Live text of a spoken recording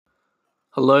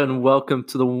Hello and welcome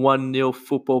to the 1-0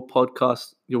 Football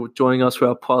Podcast. You're joining us for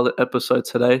our pilot episode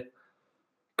today.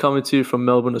 Coming to you from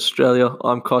Melbourne, Australia,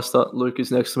 I'm Costa. Luke is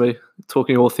next to me,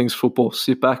 talking all things football.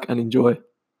 Sit back and enjoy.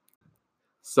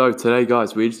 So today,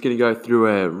 guys, we're just going to go through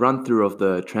a run-through of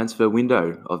the transfer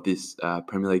window of this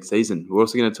Premier League season. We're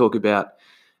also going to talk about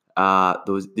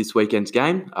this weekend's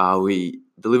game. The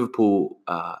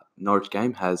Liverpool-Norwich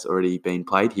game has already been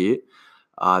played here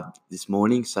this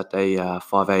morning, Saturday,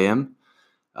 5 a.m.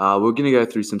 We're going to go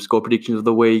through some score predictions of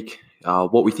the week,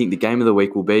 what we think the game of the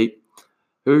week will be,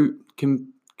 who can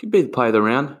be the player of the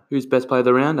round, who's best player of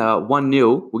the round.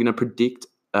 1-0, we're going to predict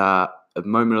a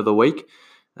moment of the week,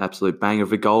 an absolute bang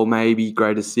of a goal maybe,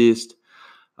 great assist.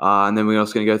 And then we're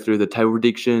also going to go through the table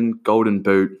prediction, golden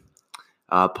boot,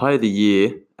 player of the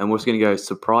year, and we're also going to go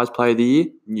surprise player of the year,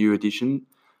 new edition.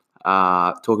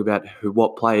 Talk about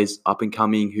what players up and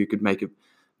coming who could make a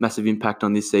massive impact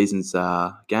on this season's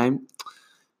game.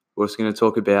 We're also going to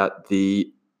talk about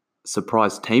the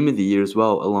surprise team of the year as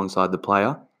well, alongside the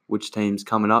player. Which team's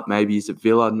coming up? Maybe is it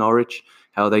Villa, Norwich?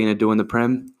 How are they going to do in the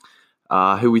Prem?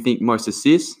 Who we think most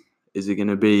assists? Is it going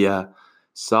to be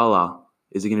Salah?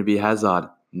 Is it going to be Hazard?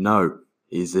 No.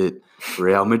 Is it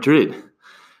Real Madrid?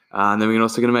 And then we're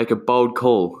also going to make a bold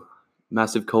call,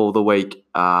 massive call of the week,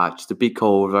 just a big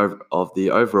call of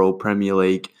the overall Premier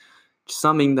League, just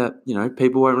something that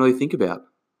people won't really think about.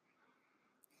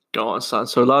 Go on, son.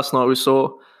 So last night we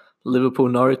saw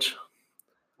Liverpool-Norwich.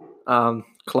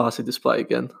 Classy display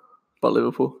again by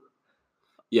Liverpool.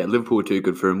 Yeah, Liverpool were too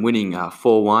good for him, winning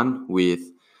 4-1 with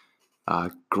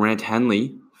Grant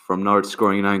Hanley from Norwich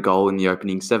scoring an own goal in the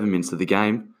opening 7 minutes of the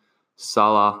game.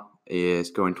 Salah is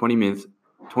scoring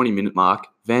 20-minute mark.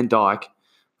 Van Dijk,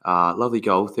 lovely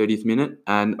goal, 30th minute.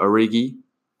 And Origi,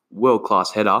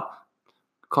 world-class header.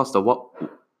 Costa,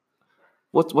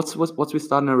 what's with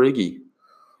starting Origi?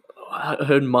 I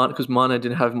heard because Mane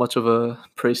didn't have much of a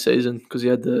pre-season because he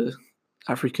had the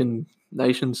African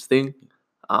nations thing.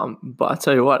 But I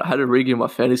tell you what, I had Origi in my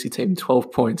fantasy team,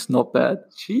 12 points, not bad.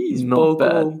 Jeez, not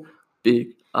bad, big.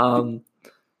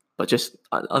 But just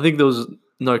I think there was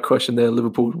no question there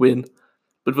Liverpool would win.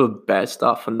 Bit of a bad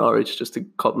start for Norwich just to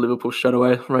cop Liverpool straight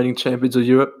away, reigning champions of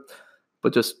Europe.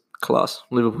 But just class.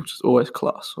 Liverpool just always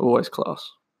class, always class.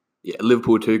 Yeah,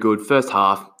 Liverpool too good. First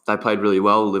half, they played really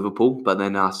well, Liverpool. But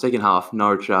then second half,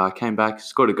 Norwich came back,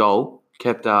 scored a goal,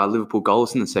 kept Liverpool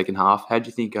goals in the second half. How do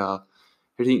you think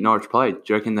Norwich played? Do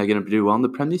you reckon they're going to do well in the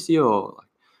Prem this year? Or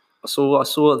I saw.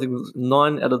 I think it was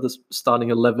 9 out of the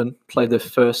starting 11 played their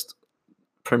first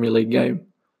Premier League game,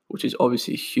 which is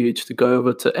obviously huge to go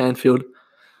over to Anfield.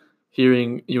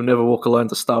 Hearing "You'll Never Walk Alone"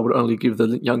 to start would only give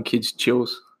the young kids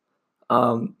chills.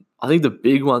 I think the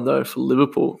big one though for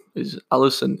Liverpool is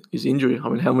Alisson, his injury. I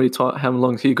mean, how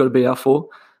long has he got to be out for?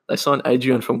 They signed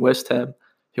Adrian from West Ham.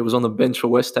 He was on the bench for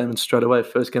West Ham and straight away,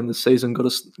 first game of the season,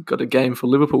 got a game for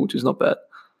Liverpool, which is not bad.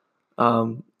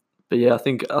 But yeah, I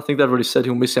think they've already said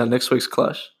he'll miss out next week's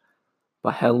clash.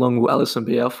 But how long will Alisson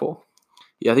be out for?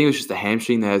 Yeah, I think it was just a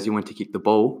hamstring there as he went to kick the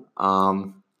ball.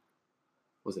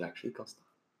 Was it actually Costa?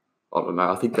 I don't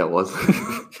know. I think that was.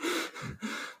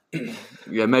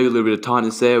 Yeah, maybe a little bit of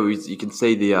tightness there. You can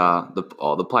see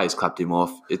the players clapped him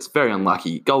off. It's very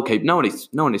unlucky. Goalkeeper. No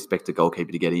one expects a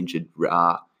goalkeeper to get injured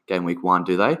game week 1,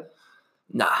 do they?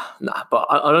 Nah. But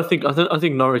I don't think. I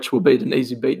think Norwich will beat an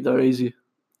easy beat though. Easy,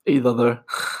 either though.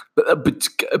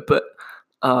 But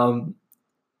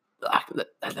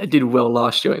they did well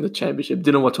last year in the championship.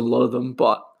 Didn't watch a lot of them,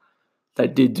 but they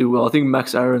did do well. I think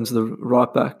Max Aaron's the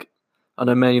right back. I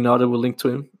know Man United will link to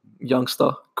him.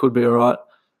 Youngster, could be all right.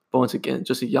 But once again,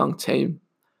 just a young team.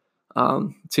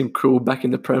 Tim Krul back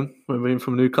in the Prem. Remember him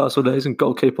from Newcastle days and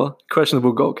goalkeeper.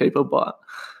 Questionable goalkeeper, but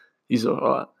he's all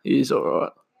right. He is all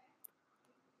right.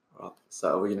 Right.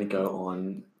 So we're going to go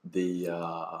on the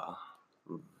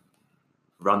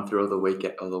run through of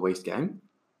the week's game.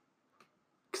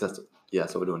 Because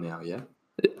that's what we're doing now, yeah?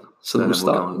 Yeah. So then we'll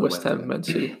start West Ham, Man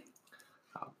City.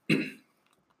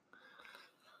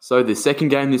 So the second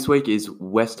game this week is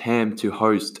West Ham to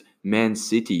host Man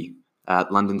City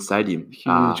at London Stadium.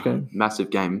 Huge game.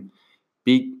 Massive game.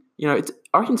 Big, I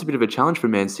reckon it's a bit of a challenge for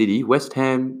Man City. West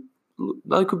Ham,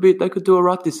 they could do all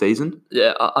right this season.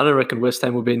 Yeah, I don't reckon West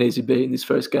Ham will be an easy beat in this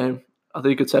first game. I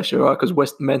think it's actually all right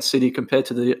because Man City, compared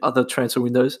to the other transfer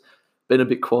windows, been a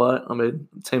bit quiet. I mean,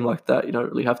 a team like that, you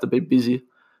don't really have to be busy.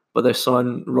 But they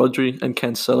signed Rodri and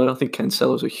Cancelo. I think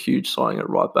Cancelo's a huge signing at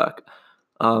right back.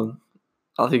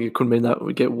 I think it could mean that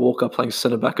we get Walker playing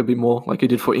centre-back a bit more like he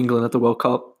did for England at the World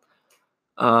Cup.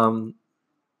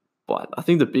 But I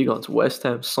think the big one's West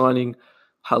Ham signing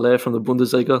Haller from the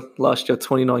Bundesliga. Last year,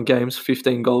 29 games,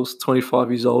 15 goals, 25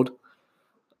 years old.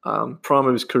 prime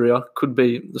of his career. Could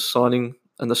be the signing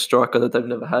and the striker that they've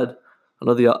never had. I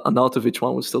know the Arnautovic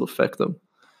one would still affect them,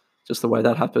 just the way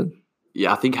that happened.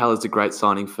 Yeah, I think Haller's a great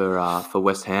signing for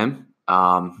West Ham.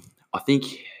 I think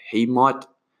he might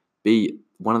be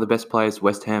one of the best players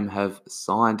West Ham have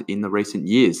signed in the recent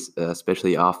years,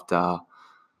 especially after...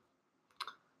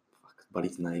 What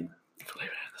is his name?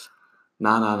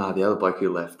 No, the other bloke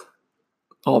who left.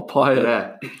 Oh, Payet.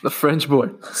 Yeah. The French boy.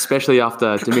 Especially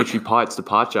after Dimitri Payet's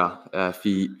departure a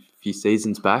few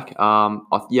seasons back.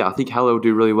 I think Haller will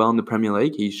do really well in the Premier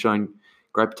League. He's shown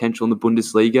great potential in the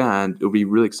Bundesliga, and it'll be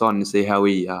really exciting to see how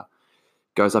he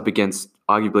goes up against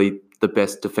arguably the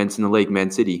best defence in the league,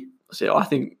 Man City. So I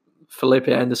think Felipe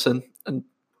Anderson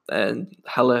and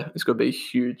Haller is going to be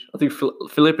huge. I think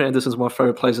Felipe Anderson's my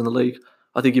favourite players in the league.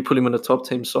 I think you put him on the top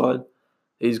team side,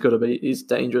 he's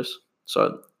dangerous.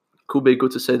 So could be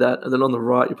good to see that. And then on the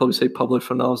right, you probably see Pablo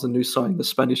Fornals, the new signing, the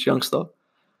Spanish youngster.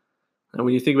 And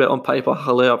when you think about it on paper,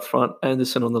 Haller up front,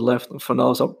 Anderson on the left, and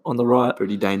Fornals up on the right.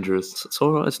 Pretty dangerous. It's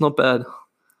all right. It's not bad.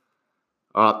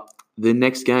 All right. The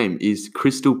next game is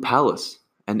Crystal Palace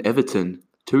and Everton.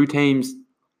 Two teams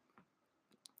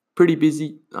pretty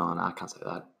busy. Oh, no, I can't say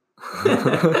that.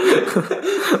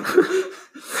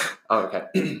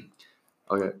 Okay.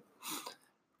 Okay.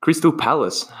 Crystal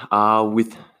Palace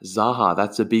with Zaha.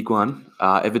 That's a big one.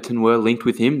 Everton were linked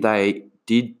with him. They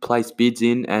did place bids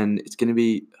in, and it's going to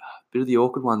be a bit of the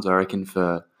awkward ones, I reckon,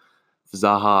 for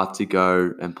Zaha to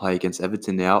go and play against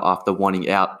Everton now after wanting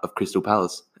out of Crystal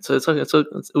Palace. So it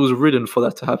was written for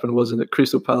that to happen, wasn't it?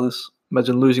 Crystal Palace.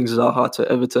 Imagine losing Zaha to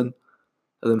Everton,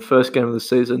 and then first game of the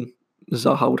season,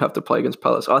 Zaha would have to play against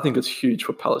Palace. I think it's huge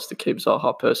for Palace to keep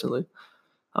Zaha personally.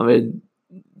 I mean,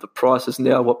 the prices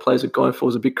now, what players are going for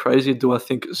is a bit crazy. Do I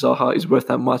think Zaha is worth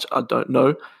that much? I don't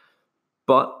know.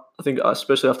 But I think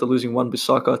especially after losing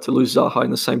Wan-Bissaka, to lose Zaha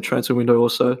in the same transfer window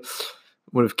also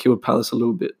would have killed Palace a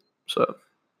little bit. So,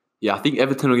 yeah, I think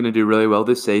Everton are going to do really well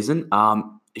this season.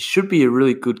 It should be a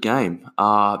really good game.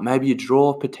 Maybe a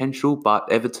draw potential,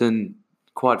 but Everton,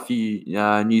 quite a few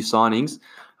new signings.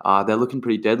 They're looking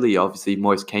pretty deadly. Obviously,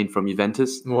 Moise Kean from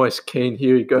Juventus. Moise Kean,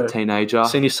 here you go. The teenager.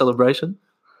 Seen his celebration?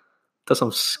 That's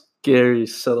some scary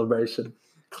celebration.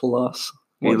 Class.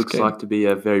 He looks like to be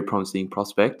a very promising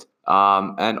prospect.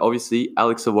 And obviously,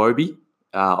 Alex Iwobi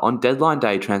on deadline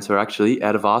day transfer actually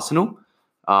out of Arsenal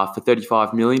for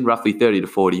 35 million, roughly 30 to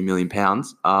 40 million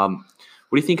pounds. What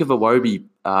do you think of Iwobi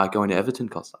going to Everton,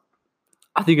 Costa?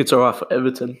 I think it's all right for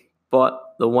Everton. But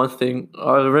the one thing,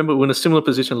 I remember we were in a similar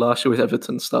position last year with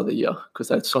Everton start of the year because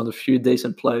they'd signed a few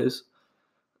decent players.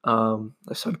 They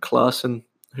signed Klaassen,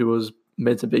 who was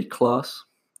meant to be class.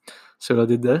 See what I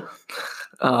did there?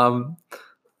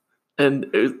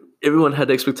 Everyone had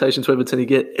expectations for Everton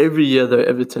again. Every year, though,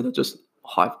 Everton are just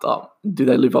hyped up. Do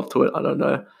they live up to it? I don't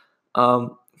know.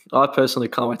 I personally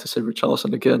can't wait to see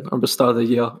Richarlison again. On the start of the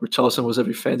year, Richarlison was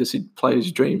every fantasy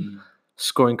player's dream,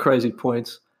 scoring crazy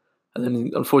points. And then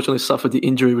he unfortunately suffered the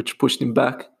injury, which pushed him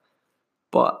back.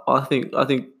 But I think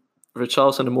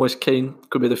Richarlison and Moise Kean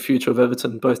could be the future of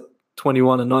Everton, both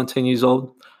 21 and 19 years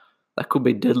old. That could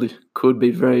be deadly. Could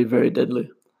be very, very deadly.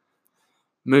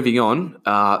 Moving on,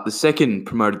 the second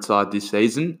promoted side this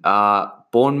season,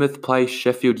 Bournemouth play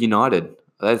Sheffield United.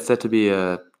 That's set to be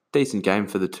a decent game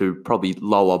for the two probably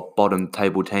lower bottom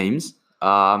table teams.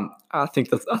 I think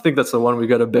that's the one we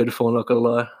go to bed for, not gonna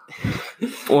lie.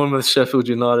 Bournemouth, Sheffield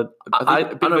United.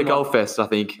 A bit of a goal fest, I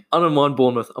think. I don't mind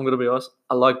Bournemouth. I'm gonna be honest.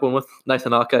 I like Bournemouth.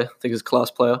 Nathan Ake, I think he's a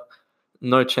class player.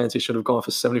 No chance he should have gone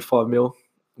for 75 mil,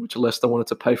 which Leicester wanted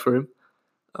to pay for him.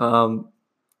 And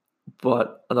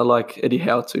I like Eddie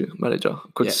Howe too, manager.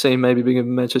 Could see him maybe being a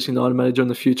Manchester United manager in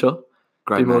the future.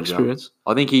 Great more manager. Experience.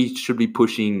 I think he should be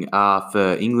pushing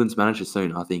for England's manager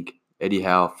soon, I think. Eddie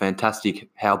Howe, fantastic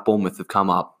how Bournemouth have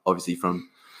come up, obviously, from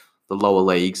the lower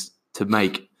leagues to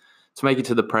make it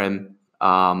to the Prem.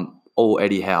 All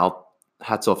Eddie Howe,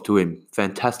 hats off to him.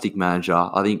 Fantastic manager.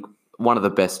 I think one of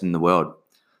the best in the world.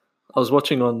 I was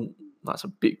watching on... That's a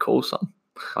big call, son.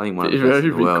 I think one of the best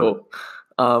in the world.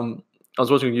 I was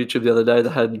watching on YouTube the other day.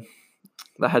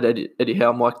 They had Eddie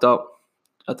Howe mic'd up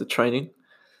at the training.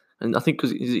 And I think because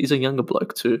he's a younger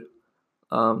bloke too.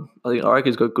 I reckon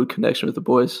he's got a good connection with the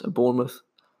boys at Bournemouth.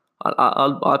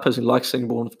 I personally like seeing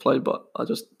Bournemouth play, but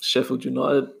Sheffield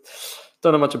United,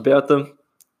 don't know much about them.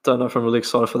 Don't know if I'm really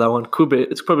excited for that one.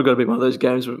 It's probably going to be one of those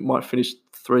games where it might finish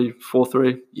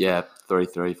 4-3. Yeah,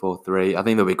 3-3, 4-3. I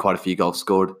think there'll be quite a few goals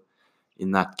scored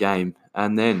in that game.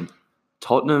 And then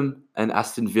Tottenham and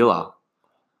Aston Villa.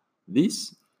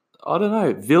 This, I don't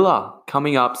know, Villa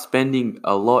coming up, spending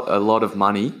a lot of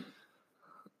money.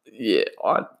 Yeah,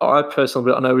 I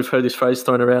personally, I know we've heard this phrase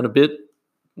thrown around a bit,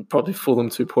 Probably Fulham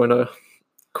 2.0.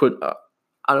 Could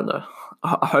I don't know.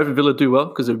 I hope Villa do well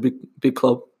because they're a big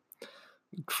club.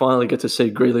 Finally get to see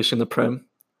Grealish in the Prem.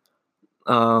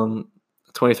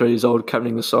 23 years old,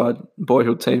 captaining the side.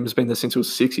 Boyhood team, has been there since he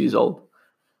was 6 years old.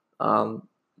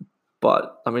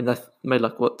 But I mean, they made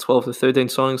 12 to 13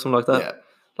 signings, something like that. Yeah.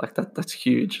 Like that's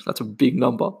huge. That's a big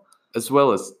number. As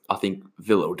well as I think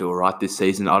Villa will do all right this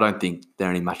season. I don't think they're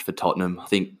any match for Tottenham. I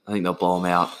think they'll blow them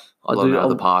out. Out of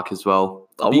the park as well.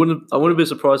 I wouldn't be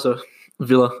surprised if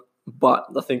Villa, but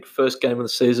I think first game of the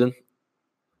season,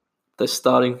 they're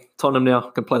starting. Tottenham now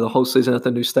can play the whole season at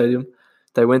the new stadium.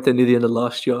 They went there near the end of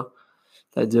last year.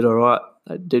 They did all right.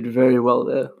 They did very well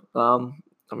there.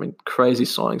 I mean, crazy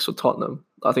signings for Tottenham.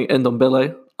 I think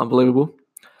Ndombele, unbelievable.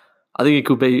 I think it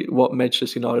could be what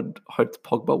Manchester United hoped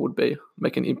Pogba would be,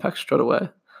 make an impact straight away.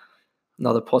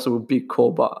 Another possible big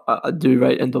call, but I do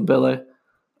rate Ndombele.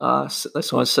 They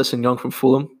signed Sessegnon from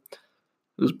Fulham.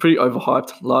 It was pretty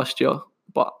overhyped last year,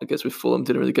 but I guess with Fulham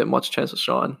didn't really get much chance to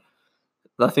shine.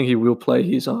 I think he will play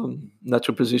his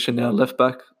natural position now, left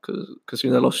back, because they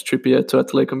lost Trippier to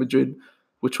Atletico Madrid,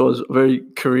 which was a very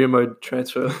career mode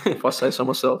transfer, if I say so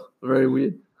myself. Very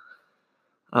weird.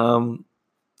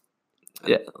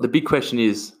 Yeah. The big question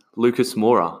is Lucas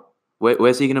Moura.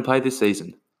 Where's he going to play this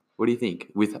season? What do you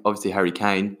think? With obviously Harry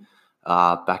Kane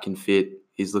back in fit,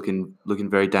 he's looking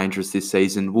very dangerous this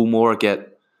season. Will Moura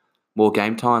get more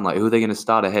game time? Like, who are they going to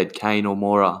start ahead, Kane or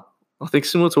Moura? I think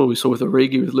similar to what we saw with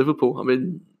Origi with Liverpool. I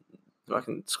mean, I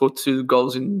can score 2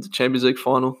 goals in the Champions League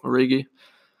final, Origi,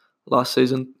 last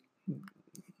season.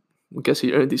 I guess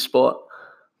he earned his spot.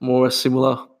 More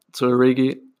similar to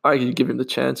Origi. I can give him the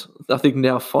chance. I think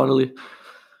now finally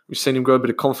we've seen him grow a bit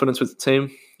of confidence with the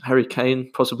team. Harry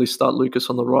Kane, possibly start Lucas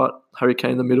on the right. Harry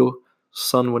Kane in the middle.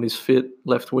 Son when he's fit,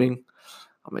 left wing.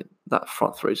 I mean, that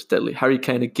front three is deadly. Harry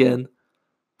Kane again,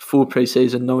 full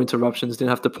preseason, no interruptions, didn't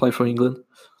have to play for England.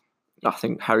 I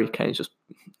think Harry Kane's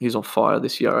he's on fire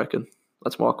this year, I reckon.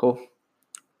 That's my call.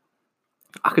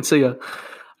 I could see a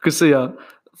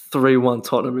 3-1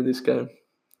 Tottenham in this game.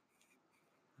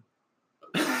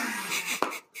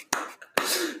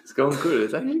 It's going good.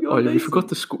 It's actually going we forgot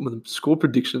the score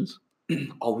predictions.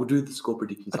 We'll do the score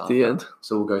predictions at the end.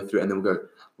 So we'll go through, and then we'll go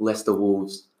Leicester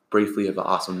Wolves, briefly over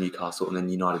Arsenal Newcastle, and then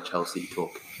United Chelsea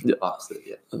talk. Yeah. After that,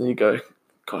 yeah. And then you go,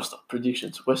 Costa,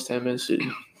 predictions, West Ham and City.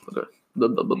 Okay. Blah,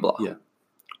 blah, blah, blah. Yeah.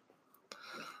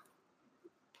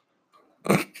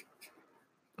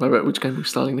 Alright, which game are we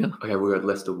starting now? Okay, we'll go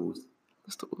Leicester Wolves.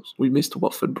 We missed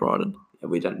Watford Brighton. Yeah,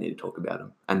 we don't need to talk about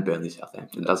them. And Burnley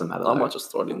Southampton. It doesn't matter. I might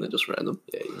just throw it in there, just random.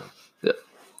 Yeah, Yeah.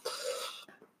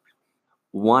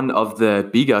 One of the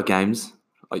bigger games,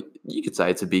 you could say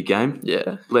it's a big game.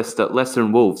 Yeah. Leicester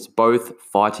and Wolves, both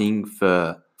fighting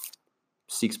for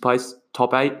 6th place,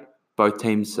 top 8. Both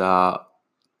teams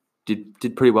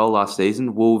did pretty well last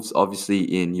season. Wolves obviously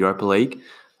in Europa League. Do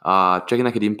you reckon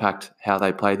that could impact how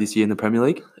they play this year in the Premier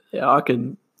League? Yeah, I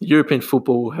can. European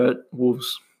football will hurt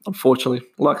Wolves, unfortunately.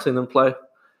 I like seeing them play.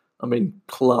 I mean,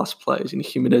 class players in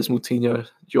Jimenez, Moutinho,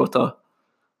 Jota.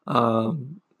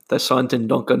 They signed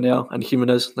Dendoncker now and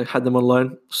Jimenez. They had them on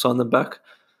loan, signed them back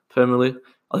permanently.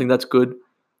 I think that's good.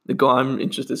 The guy I'm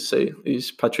interested to see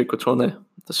is Patrick Cotrone,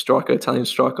 the striker, Italian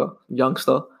striker,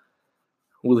 youngster.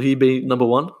 Will he be number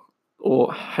 1?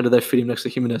 Or how do they fit him next to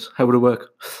Jimenez? How would it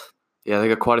work? Yeah, they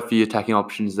got quite a few attacking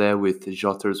options there with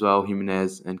Jota as well,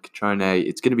 Jimenez and Cotrone.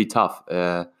 It's going to be tough.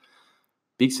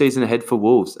 Big season ahead for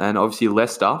Wolves. And obviously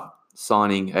Leicester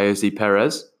signing AOZ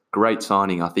Perez. Great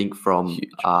signing, I think, from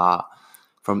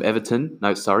Everton.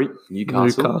 No, sorry,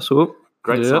 Newcastle.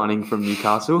 Great signing from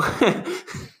Newcastle.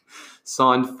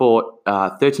 Signed for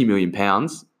 £30 million.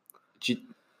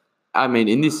 I mean,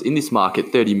 in this market,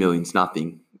 30 million's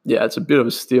nothing. Yeah, it's a bit of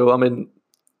a steal. I mean,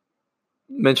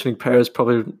 mentioning Perez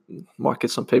probably might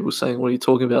get some people saying, what are you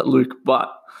talking about, Luke?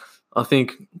 But I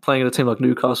think playing at a team like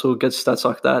Newcastle, gets stats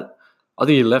like that. I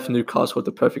think he left Newcastle at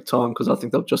the perfect time because I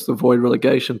think they'll just avoid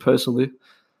relegation personally.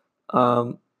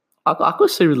 I could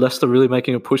see Leicester really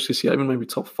making a push this year, even maybe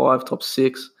top 5, top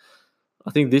 6.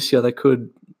 I think this year they could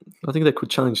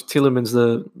challenge Tielemans,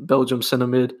 the Belgium centre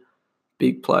mid,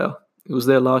 big player. He was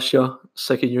there last year,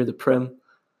 second year in the Prem.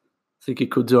 I think he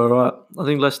could do all right. I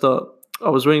think Leicester, I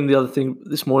was reading the other thing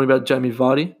this morning about Jamie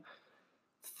Vardy,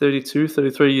 32,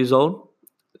 33 years old,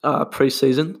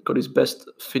 pre-season, got his best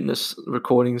fitness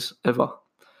recordings ever.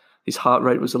 His heart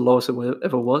rate was the lowest it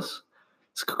ever was.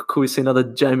 So could we see another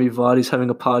Jamie Vardy's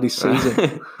having a party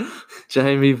season?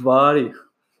 Jamie Vardy.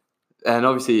 And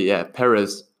obviously, yeah,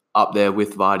 Perez up there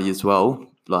with Vardy as well.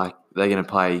 Like, they're going to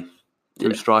play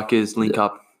 3 strikers, link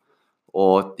up,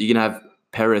 or you're going to have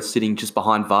Perez sitting just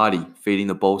behind Vardy, feeding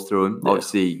the balls through him. Yeah.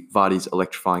 Obviously, Vardy's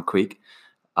electrifying quick.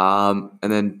 And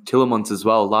then Tillemans as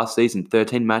well. Last season,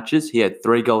 13 matches, he had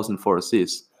 3 goals and 4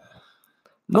 assists.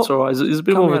 That's all right. He's a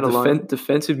bit coming more of out a alone.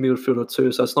 defensive midfielder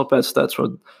too, so it's not bad stats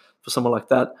for someone like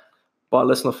that. But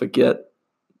let's not forget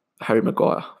Harry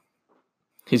Maguire.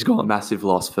 He's gone. Massive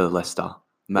loss for Leicester.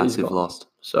 Massive gone. loss.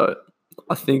 So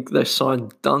I think they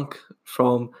signed Dunk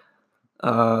from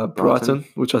Brighton,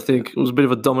 which I think was a bit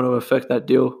of a domino effect, that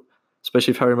deal,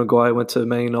 especially if Harry Maguire went to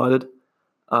Man United.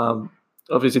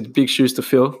 Obviously, big shoes to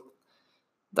fill.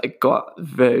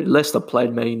 Leicester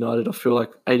played Man United, I feel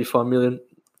like 85 million.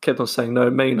 Kept on saying no.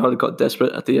 Man United got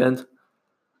desperate at the end.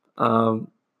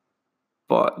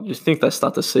 But you think they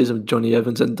start the season with Johnny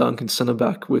Evans and Duncan centre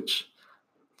back, which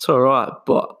it's all right,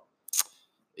 but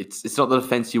it's not the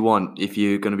defense you want if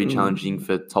you're going to be challenging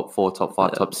for top 4, top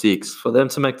 5, top 6. For them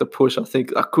to make the push, I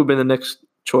think that could be the next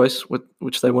choice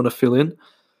which they want to fill in.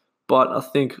 But I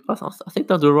think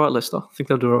they'll do all right, Leicester. I think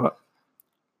they'll do all right.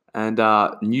 And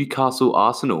Newcastle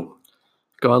Arsenal.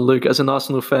 Go on, Luke. As an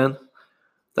Arsenal fan,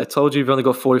 they told you you've only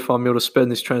got 45 mil to spend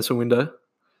this transfer window.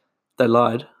 They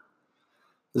lied.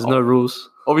 There's no rules.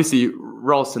 Obviously,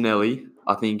 Rossonelli,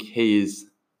 I think he is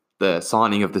the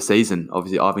signing of the season.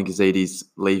 Obviously, Ivan Gazidis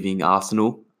leaving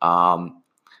Arsenal.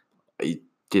 He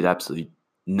did absolutely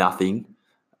nothing.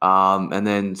 And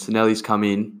then Sinelli's come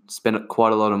in, spent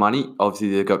quite a lot of money.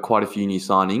 Obviously, they've got quite a few new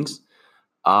signings.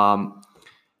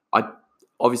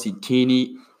 Obviously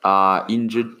Tierney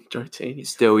injured. Joe Tierney.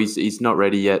 Still, he's not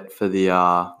ready yet for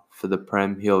the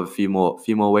Prem. He'll have a few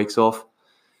more weeks off.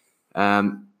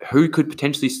 Who could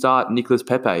potentially start Nicolas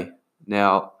Pepe?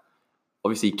 Now,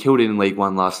 obviously, he killed it in League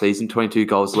One last season. 22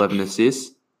 goals, 11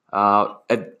 assists. Have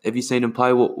you seen him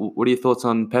play? What are your thoughts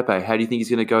on Pepe? How do you think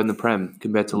he's going to go in the Prem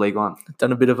compared to League One? I've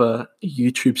done a bit of a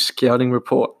YouTube scouting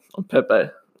report on Pepe.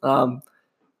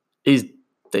 He's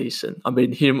decent. I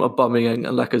mean, him, Aubameyang,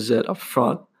 and Lacazette up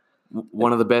front.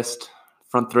 One of the best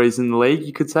front threes in the league,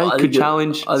 you could say. Could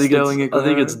challenge Sterling. I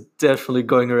think it's definitely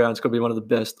going around. It's going to be one of the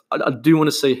best. I do want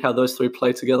to see how those three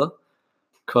play together,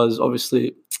 because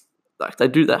obviously, like they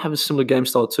have a similar game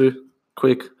style too.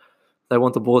 Quick, they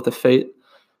want the ball at their feet,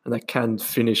 and they can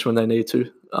finish when they need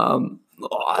to.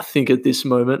 I think at this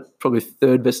moment, probably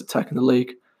third best attack in the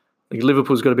league. I think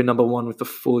Liverpool's got to be number 1 with the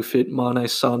fully fit Mane,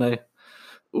 Sane.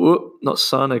 Not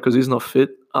Sane because he's not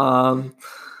fit.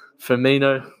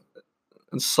 Firmino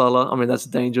and Salah. I mean, that's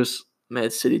dangerous.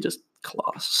 Man City just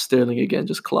class. Sterling again,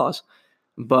 just class.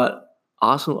 But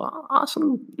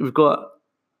Arsenal, we've got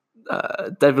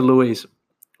David Luiz.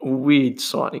 Weird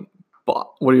signing. But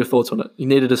what are your thoughts on it? You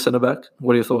needed a centre-back.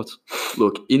 What are your thoughts?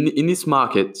 Look, in this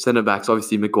market, centre-backs,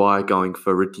 obviously Maguire going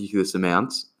for ridiculous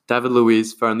amounts. David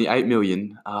Luiz for only 8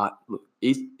 million. Look,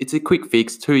 it's a quick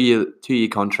fix, 2-year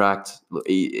contract. Look,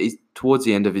 he's towards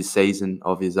the end of his season,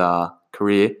 of his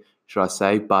career, should I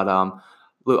say. But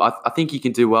look, I think he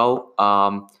can do well.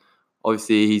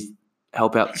 Obviously, he's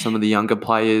help out some of the younger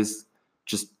players,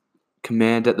 just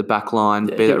command at the back line,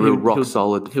 be a real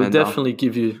rock-solid defender. He'll definitely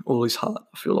give you all his heart,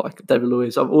 I feel like, David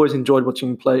Luiz. I've always enjoyed watching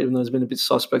him play, even though he's been a bit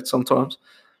suspect sometimes.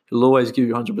 He'll always give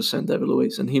you 100%, David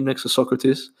Luiz. And him next to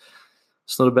Socrates,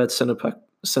 it's not a bad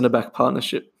centre-back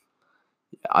partnership.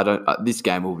 This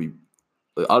game will be...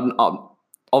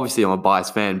 obviously, I'm a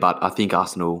biased fan, but I think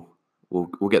Arsenal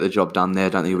will get the job done there. I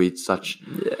don't think it'll be such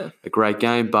a great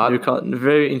game. But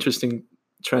very interesting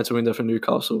transfer window for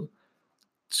Newcastle.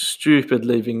 Stupid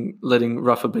letting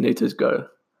Rafa Benitez go.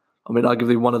 I mean,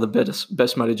 arguably one of the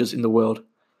best managers in the world.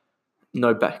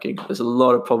 No backing. There's a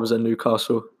lot of problems at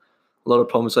Newcastle. A lot of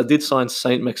problems. I did sign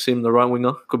Saint Maxim, the right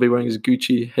winger. Could be wearing his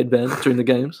Gucci headband during the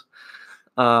games.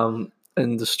 And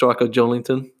the striker,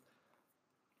 Joelinton.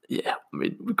 Yeah, I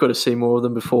mean, we've got to see more of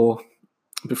them before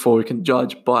we can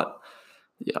judge. But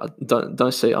yeah,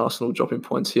 don't see Arsenal dropping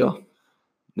points here.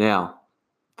 Now,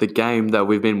 the game that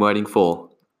we've been waiting for.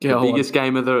 The biggest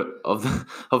game of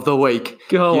the week.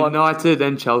 United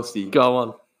and Chelsea. Go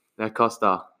on. Now,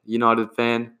 Costa, United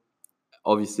fan,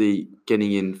 obviously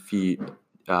getting in a few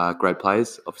great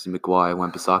players. Obviously, Maguire,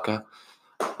 Wan-Bissaka,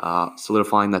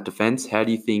 solidifying that defence. How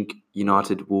do you think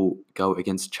United will go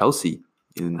against Chelsea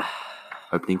in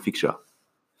opening fixture?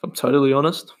 If I'm totally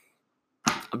honest,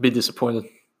 I'd be disappointed.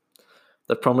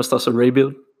 They promised us a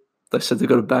rebuild. They said they're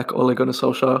going to back Ole Gunnar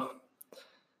Solskjaer.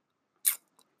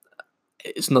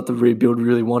 It's not the rebuild we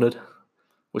really wanted.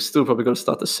 We're still probably going to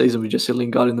start the season with Jesse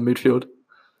Lingard in the midfield,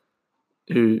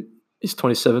 who is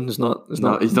 27. He's not 22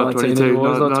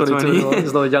 anymore. He's not 22 20. anymore.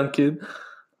 He's not a young kid.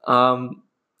 I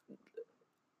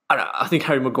think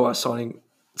Harry Maguire signing,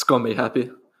 it's going to be happy.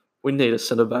 We need a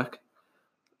centre-back.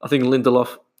 I think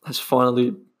Lindelof has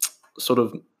finally sort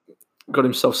of got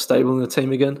himself stable in the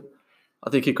team again. I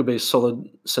think he could be a solid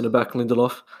centre-back,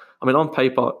 Lindelof. I mean, on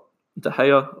paper, De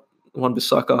Gea,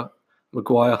 Wan-Bissaka,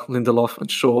 Maguire, Lindelof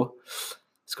and Shaw.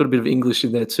 It's got a bit of English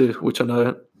in there too, which I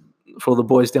know for all the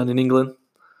boys down in England.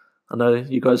 I know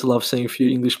you guys love seeing a few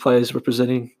English players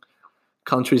representing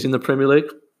countries in the Premier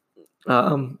League.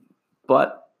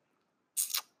 But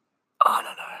I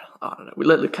don't know. We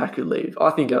let Lukaku leave.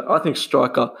 I think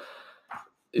striker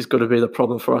is got to be the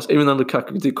problem for us. Even though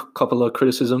Lukaku did cop a lot of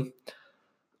criticism,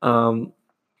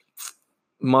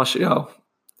 Martial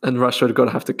and Rashford are going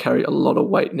to have to carry a lot of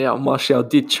weight. Now, Martial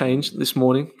did change this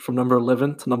morning from number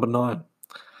 11 to number 9.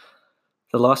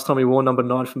 The last time he wore number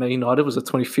 9 for Man United was the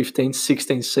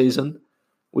 2015-16 season,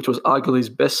 which was arguably his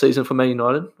best season for Man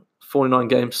United. 49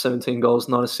 games, 17 goals,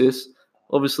 9 assists.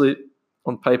 Obviously,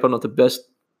 on paper, not the best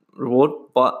reward,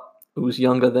 but it was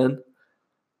younger then.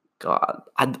 God,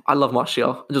 I love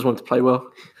Martial. I just want him to play well.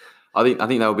 I think that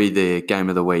will be the game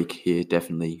of the week here,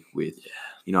 definitely, with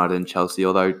United and Chelsea.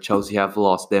 Although Chelsea have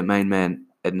lost their main man,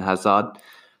 Eden Hazard. I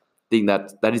think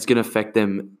that is going to affect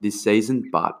them this season,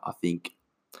 but I think,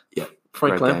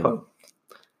 Frank Lampard,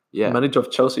 yeah, manager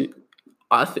of Chelsea.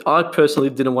 I personally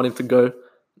didn't want him to go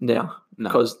now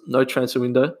because no transfer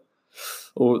window,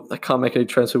 or they can't make any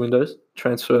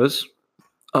transfers.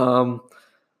 They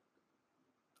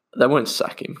won't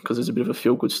sack him because it's a bit of a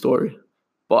feel-good story,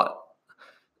 but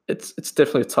it's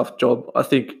definitely a tough job. I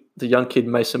think the young kid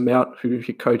Mason Mount, who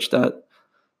he coached at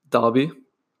Derby,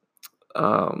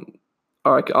 I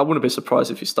wouldn't be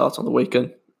surprised if he starts on the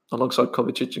weekend alongside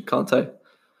Kovacic and Kante.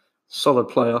 Solid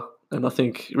player, and I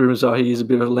think rumours are he is a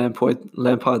bit of a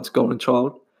Lampard's golden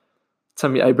child.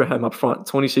 Tammy Abraham up front,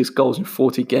 26 goals in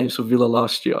 40 games for Villa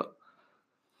last year.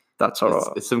 That's all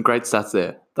right. It's some great stats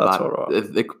there. That's all right.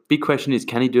 The big question is,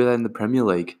 can he do that in the Premier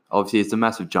League? Obviously, it's a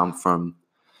massive jump from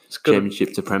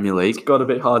Championship to Premier League. It's got to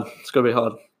be hard.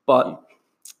 But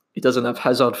he doesn't have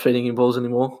Hazard feeding him balls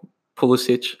anymore.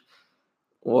 Pulisic,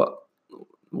 what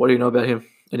do you know about him?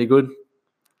 Any good?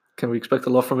 Can we expect a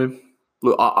lot from him?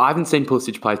 Look, I haven't seen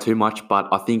Pulisic play too much, but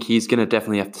I think he's going to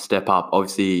definitely have to step up.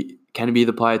 Obviously, can he be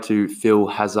the player to fill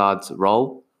Hazard's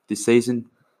role this season?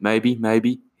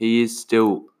 Maybe. He is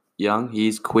still young. He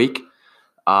is quick.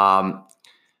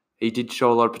 He did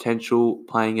show a lot of potential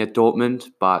playing at Dortmund,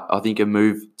 but I think a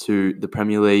move to the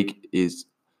Premier League is,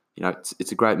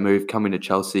 it's a great move. Coming to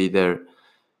Chelsea, they're a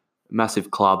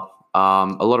massive club.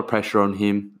 A lot of pressure on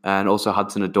him, and also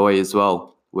Hudson-Odoi as well.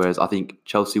 Whereas I think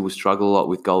Chelsea will struggle a lot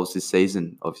with goals this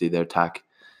season. Obviously, their attack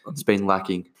has been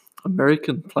lacking.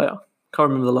 American player. Can't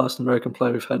remember the last American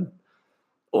player we've had.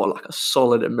 Or like a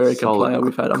solid American player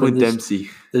we've had. Clint Dempsey.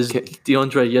 There's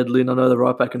DeAndre Yedlin. I know the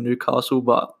right back in Newcastle,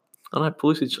 but I know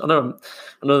Pulisic. I know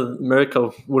America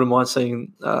wouldn't mind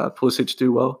seeing Pulisic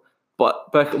do well.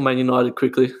 But back at Man United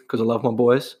quickly, because I love my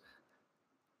boys.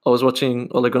 I was watching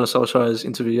Ole Gunnar Solskjaer's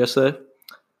interview yesterday.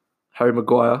 Harry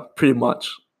Maguire pretty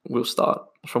much will start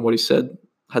from what he said.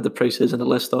 Had the preseason at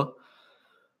Leicester.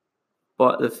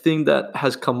 But the thing that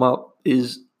has come up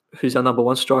is who's our number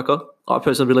one striker. I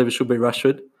personally believe it should be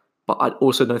Rashford, but I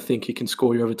also don't think he can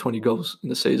score you over 20 goals in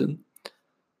the season.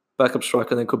 Backup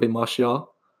striker then could be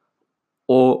Martial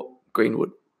or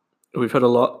Greenwood. We've heard a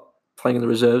lot playing in the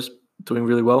reserves, doing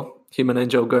really well. Him and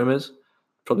Angel Gomez,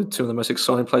 probably two of the most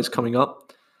exciting players coming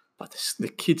up. But the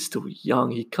kid's still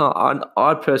young. He can't.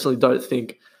 I personally don't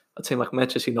think a team like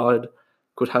Manchester United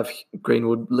could have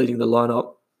Greenwood leading the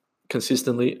lineup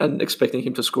consistently and expecting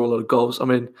him to score a lot of goals. I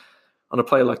mean, on a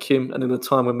player like him, and in a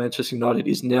time when Manchester United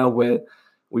is now where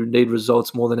we need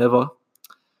results more than ever,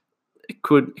 it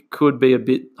could be a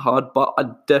bit hard. But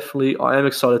I am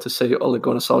excited to see Ole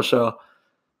Gunnar Solskjaer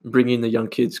bring in the young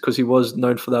kids, because he was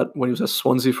known for that when he was at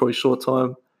Swansea for a short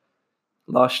time.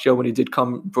 Last year when he did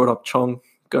come, brought up Chong,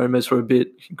 Gomez for a bit.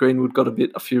 Greenwood got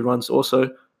a few runs also,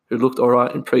 who looked all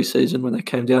right in pre-season when they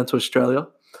came down to Australia.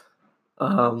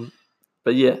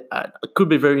 But yeah, it could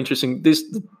be very interesting.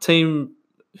 The team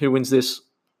who wins this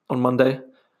on Monday,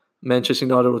 Manchester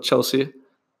United or Chelsea,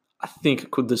 I think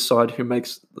it could decide who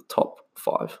makes the top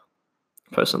 5,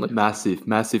 personally.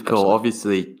 Massive call.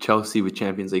 Obviously, Chelsea with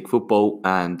Champions League football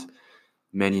and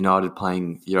Man United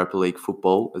playing Europa League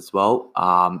football as well.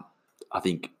 I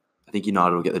think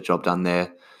United will get the job done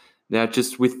there. Now,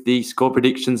 just with the score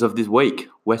predictions of this week,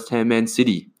 West Ham, Man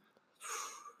City.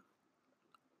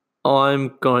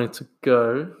 I'm going to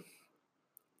go,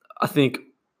 I think,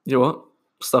 you know what?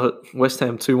 Start at West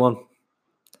Ham 2-1.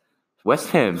 West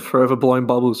Ham. Forever blowing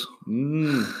bubbles.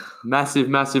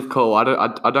 Massive call.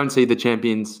 I don't see the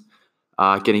champions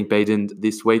getting beaten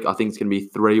this week. I think it's going to be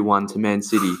 3-1 to Man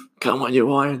City. Come on,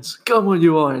 you Irons.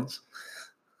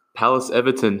 Palace,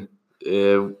 Everton.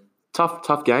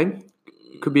 Tough game.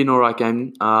 Could be an all right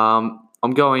game.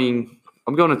 I'm going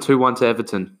a 2-1 to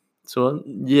Everton. So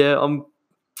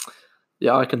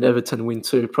I reckon Everton win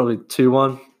too. Probably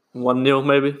 2-1, 1-0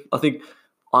 maybe. I think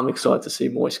I'm excited to see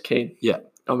Moise Kean. Yeah.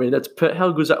 I mean,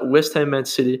 how good is that? West Ham Man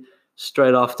City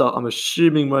straight after. I'm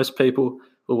assuming most people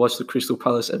will watch the Crystal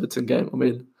Palace Everton game. I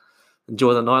mean,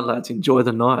 enjoy the night, lads. Enjoy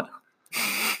the night.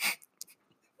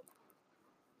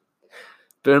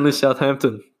 Burnley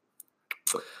Southampton.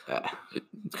 Bit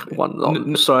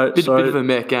of a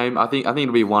meh game. I think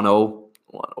it'll be 1-1.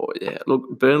 Yeah,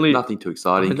 look, Burnley. Nothing too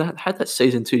exciting. I mean, had that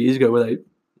season 2 years ago where they.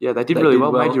 Yeah, they did really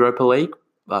well. Made Europa League,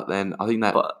 but then I think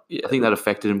that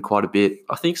affected them quite a bit.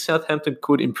 I think Southampton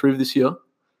could improve this year.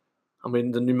 I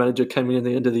mean, the new manager came in at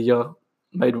the end of the year,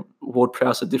 made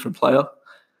Ward-Prowse a different player.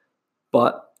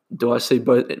 But do I see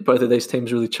both of these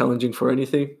teams really challenging for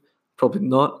anything? Probably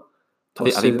not. I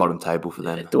think bottom table for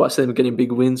them. Do I see them getting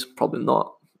big wins? Probably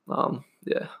not.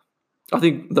 Yeah. I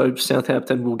think, though,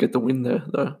 Southampton will get the win there,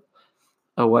 though,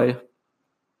 away.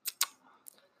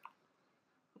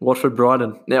 Watford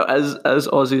Brighton. Now, as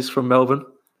Aussies from Melbourne,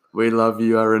 we love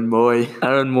you, Aaron Moy.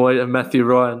 Aaron Moy and Matthew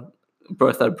Ryan,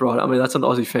 both at Brighton. I mean, that's an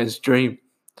Aussie fan's dream.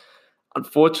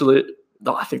 Unfortunately,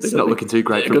 I think it's not looking too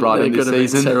great for Brighton this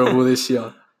season. Terrible this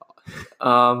year.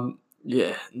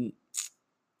 Yeah.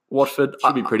 Watford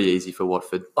should be pretty easy for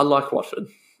Watford. I like Watford.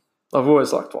 I've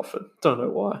always liked Watford. Don't know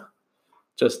why.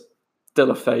 Just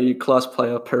Delafeu, class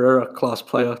player. Pereira, class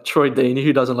player. Troy Deeney,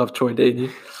 who doesn't love Troy Deeney?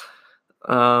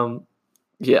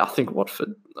 Yeah, I think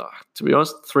Watford. To be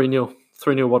honest, 3-0.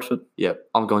 3-0 Watford. Yeah,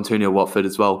 I'm going 2-0 Watford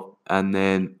as well. And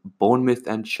then Bournemouth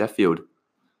and Sheffield.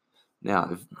 Now,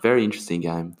 a very interesting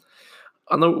game.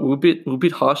 I know we're a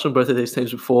bit harsh on both of these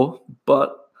teams before,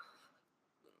 but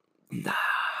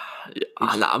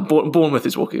Bournemouth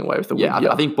is walking away with the win.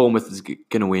 Yeah, I think Bournemouth is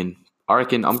going to win. I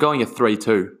reckon I'm going a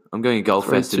 3-2. I'm going a goal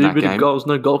fest in that game. Goals,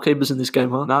 no goalkeepers in this game,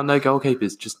 huh? No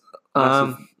goalkeepers. Just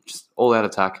all out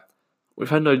attack. We've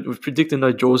predicted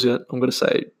no draws yet. I'm going to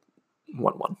say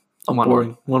 1-1. I'm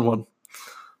boring. 1-1.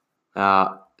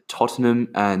 Tottenham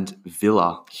and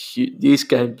Villa. This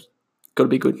game's got to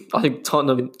be good. I think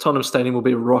Tottenham Stadium will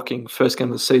be rocking first game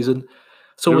of the season.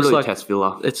 It's almost really like test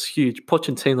Villa. It's huge.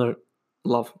 Pochettino,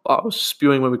 love. I was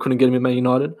spewing when we couldn't get him in Man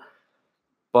United,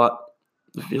 but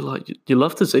Villa, you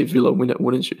love to see Villa win it,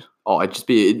 wouldn't you? Oh,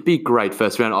 it'd be great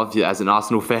first round. Obviously, as an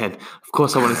Arsenal fan, of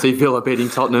course, I want to see Villa beating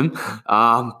Tottenham.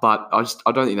 But I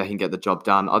don't think they can get the job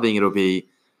done. I think it'll be.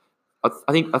 I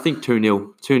think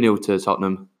 2-0 to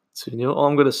Tottenham. 2-0.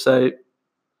 I'm gonna say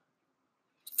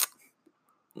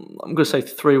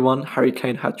 3-1. Harry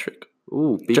Kane hat trick.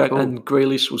 Ooh, big call. And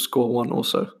Grealish will score one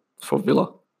also for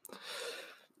Villa.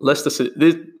 Leicester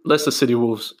City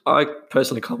Wolves. I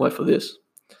personally can't wait for this.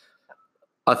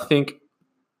 I think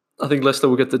Leicester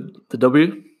will get the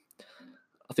W.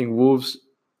 I think Wolves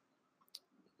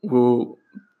will.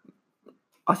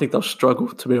 I think they'll struggle,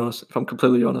 to be honest. If I'm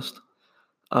completely honest,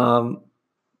 I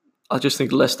just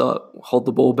think Leicester hold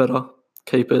the ball better,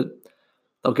 keep it.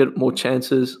 They'll get more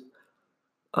chances.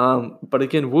 But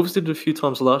again, Wolves did it a few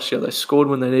times last year. They scored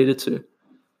when they needed to.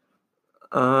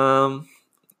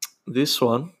 This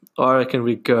one, I reckon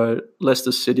we go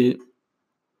Leicester City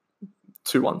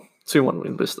 2-1. 2-1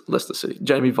 win Leicester City.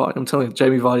 Jamie Vardy. I'm telling you,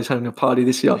 Jamie Vardy's having a party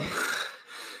this year.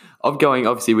 I'm going,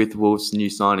 obviously, with Wolves' new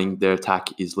signing. Their attack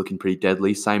is looking pretty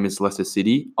deadly, same as Leicester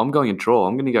City. I'm going a draw.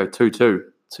 I'm going to go 2-2.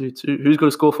 2-2. Who's got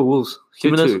to score for Wolves?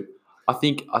 2-2. I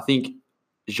think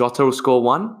Jota will score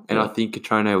one, and I think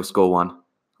Cotrone will score one.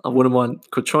 I wouldn't mind.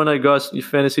 Cotrone, guys, you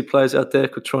fantasy players out there,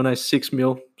 Cotrone 6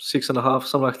 mil, 6.5,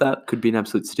 something like that. Could be an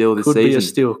absolute steal this season. Could be a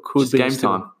steal. Could be game a steal.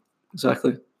 time.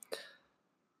 Exactly.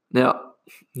 Now,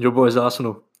 your boys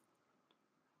Arsenal.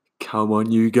 Come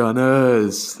on, you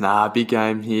Gunners. Nah, big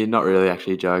game here. Not really,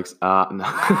 actually, jokes. No.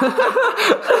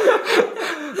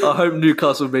 I hope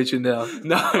Newcastle beat you now.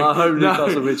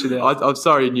 Newcastle beat you now. I'm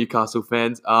sorry, Newcastle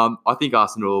fans. I think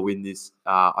Arsenal will win this.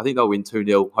 I think they'll win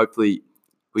 2-0. Hopefully,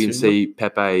 we can see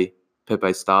Pepe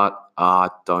start.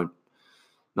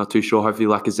 Not too sure. Hopefully,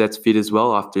 Lacazette's fit as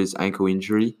well after his ankle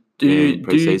injury. Do you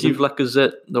give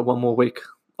Lacazette the one more week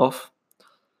off?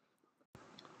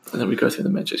 And then we go through the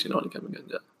Manchester United game again.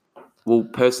 Yeah. Well,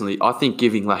 personally, I think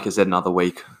giving Lacazette another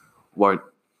week won't.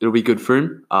 It'll be good for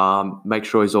him. Make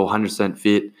sure he's all 100%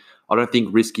 fit. I don't think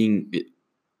risking it.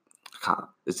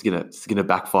 It's gonna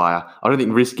backfire. I don't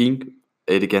think risking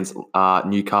it against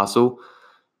Newcastle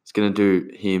is gonna do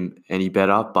him any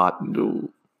better. But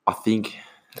I think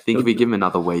if we give him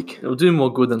another week, it'll do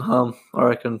more good than harm. I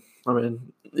reckon. I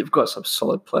mean, you've got some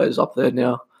solid players up there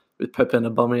now with Pepe and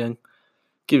Aubameyang.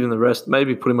 Give him the rest.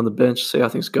 Maybe put him on the bench. See how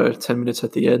things go. 10 minutes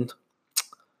at the end.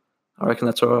 I reckon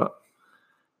that's all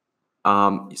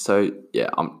right. So yeah,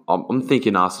 I'm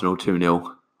thinking Arsenal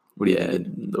 2-0. What are you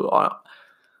thinking?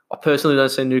 I personally don't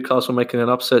see Newcastle making an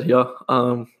upset here.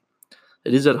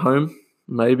 It is at home,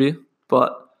 maybe,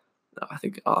 but I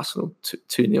think Arsenal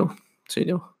 2-0.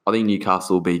 2-0. I think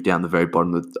Newcastle will be down the very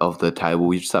bottom of the table.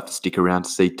 We just have to stick around to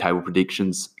see table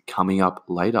predictions coming up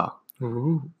later.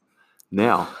 Ooh.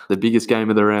 Now, the biggest game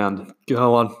of the round.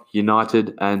 Go on.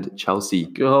 United and Chelsea.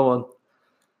 Go on.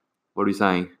 What are you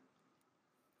saying?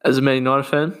 As a Man United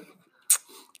fan,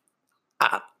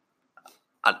 I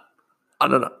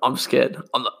don't know. I'm scared.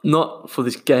 I'm not for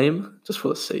this game, just for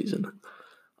the season.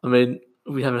 I mean,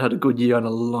 we haven't had a good year in a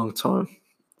long time.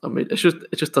 I mean, it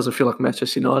just doesn't feel like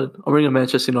Manchester United. I'm wearing a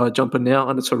Manchester United jumper now,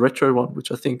 and it's a retro one,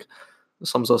 which I think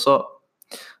sums us up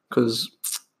because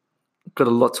we've got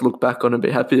a lot to look back on and be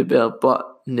happy about. But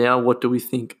now, what do we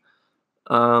think?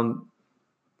 I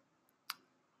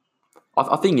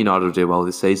think United will do well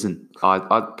this season.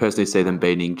 I personally see them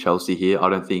beating Chelsea here. I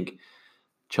don't think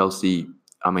Chelsea.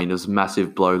 I mean, it was a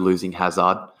massive blow losing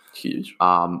Hazard. Huge.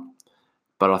 But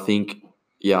I think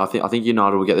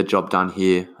United will get the job done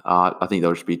here. I think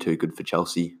they'll just be too good for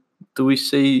Chelsea. Do we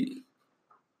see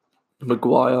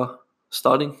Maguire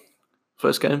starting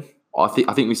first game? I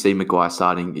think we see Maguire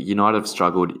starting. United have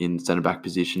struggled in centre back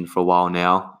position for a while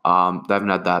now. They haven't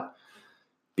had that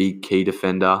big key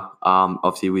defender.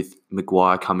 Obviously, with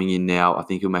Maguire coming in now, I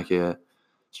think he'll make a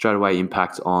straightaway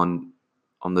impact on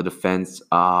the defence.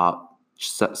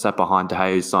 Sat behind De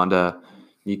Gea, who's signed a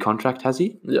new contract, has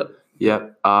he? Yeah. Yeah.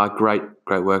 Great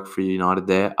work for United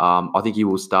there. I think he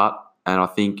will start, and I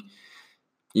think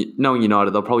knowing United,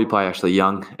 they'll probably play Ashley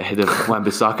Young ahead of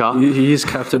Wan-Bissaka. He is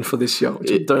captain for this year,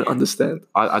 which I don't understand.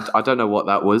 I don't know what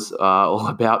that was all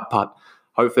about, but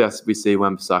hopefully we see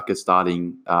Wan-Bissaka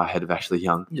starting ahead of Ashley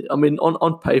Young. Yeah, I mean,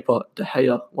 on paper, De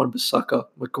Gea, Wan-Bissaka,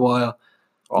 Maguire,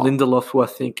 Lindelof, who I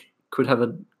think could have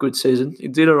a good season. He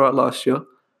did all right last year.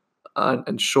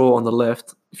 And Shaw on the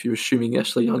left, if you're assuming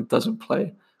Ashley Young doesn't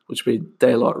play, which would be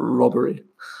daylight robbery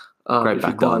if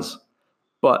he does.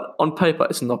 But on paper,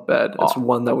 it's not bad. It's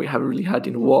one that we haven't really had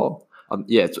in a while. I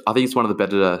think it's one of the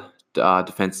better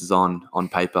defenses on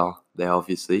paper there,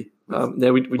 obviously.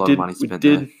 Now we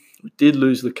did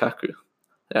lose Lukaku.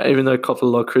 Even though a couple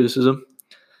of lot of criticism,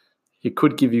 he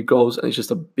could give you goals, and he's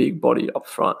just a big body up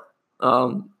front.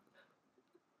 I'm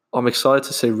excited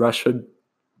to see Rashford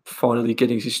finally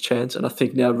getting his chance, and I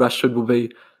think now Rashford will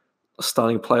be a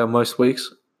starting player most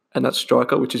weeks, and that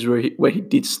striker, which is where he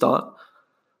did start.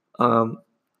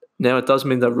 Now it does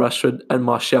mean that Rashford and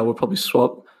Martial will probably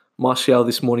swap. Martial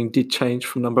this morning did change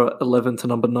from number 11 to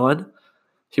number 9.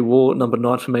 He wore number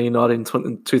 9 for Man United in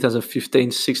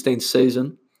 2015-16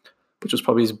 season, which was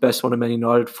probably his best one at Man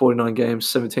United, 49 games,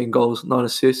 17 goals, 9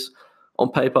 assists.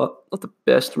 On paper, not the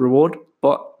best reward,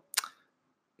 but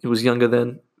he was younger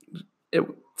then.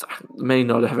 Man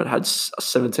United haven't had a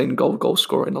 17-goal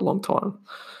scorer in a long time.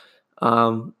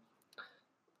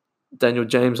 Daniel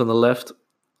James on the left,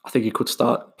 I think he could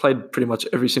start. Played pretty much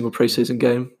every single preseason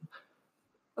game.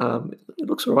 It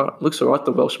looks all right.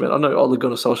 The Welshman. I know Ole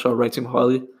Gunnar Solskjaer rates him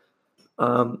highly.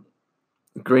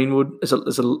 Greenwood,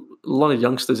 there's a lot of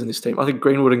youngsters in this team. I think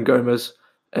Greenwood and Gomez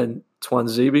and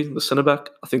Twanzebe, the centre-back,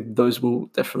 I think those will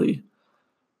definitely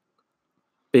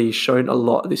be shown a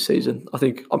lot this season. I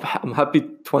think I'm happy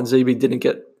Twanzebe didn't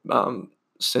get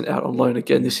sent out on loan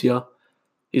again this year.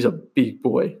 He's a big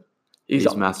boy.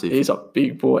 He's massive. He's a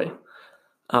big boy.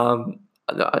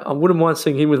 I wouldn't mind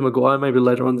seeing him with Maguire maybe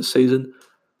later on this season.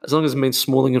 As long as it means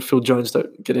Smalling and Phil Jones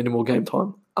don't get any more game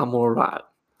time, I'm all right.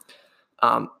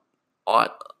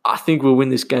 I think we'll win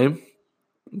this game.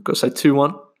 I'm going to say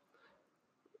 2-1.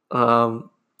 I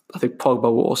think Pogba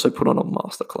will also put on a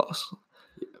masterclass.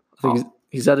 I think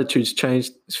his attitude's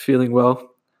changed. He's feeling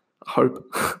well. I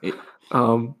hope.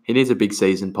 He needs a big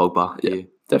season, Pogba. Yeah,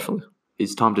 definitely.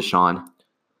 It's time to shine.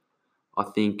 I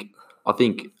think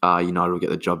United will get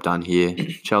the job done here.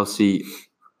 Chelsea,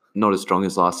 not as strong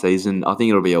as last season. I think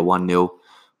it'll be a 1-0.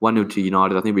 1-0 to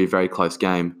United. I think it'll be a very close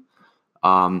game.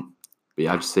 But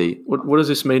yeah, I just see. What does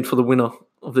this mean for the winner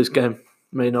of this game,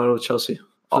 Man United or Chelsea,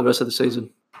 for the rest of the season?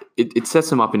 It sets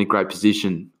them up in a great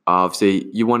position. Obviously,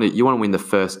 you want to win the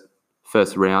first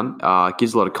round.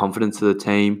 Gives a lot of confidence to the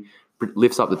team,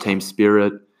 lifts up the team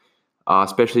spirit,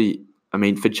 especially. I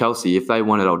mean, for Chelsea, if they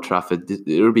won at Old Trafford,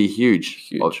 it would be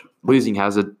huge. Losing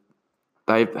Hazard,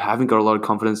 they haven't got a lot of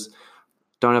confidence.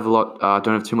 Don't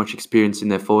have too much experience in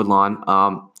their forward line.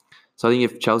 So I think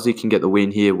if Chelsea can get the win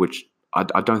here, which I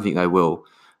don't think they will,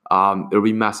 it'll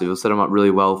be massive. It'll set them up really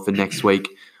well for next week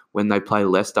when they play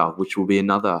Leicester, which will be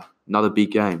another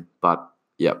big game. But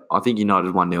yeah, I think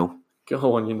United 1-0.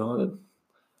 Go on, United.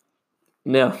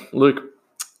 Now, Luke,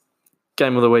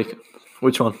 game of the week.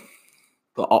 Which one?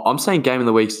 I'm saying game of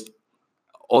the week.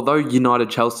 Although United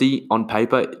Chelsea on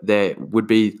paper there would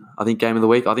be, I think, game of the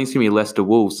week. I think it's gonna be Leicester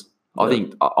Wolves. Yeah.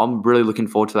 I'm really looking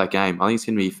forward to that game. I think it's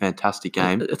gonna be a fantastic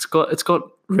game. It's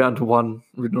got round one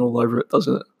written all over it,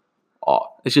 doesn't it? Oh,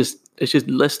 It's just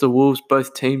Leicester Wolves.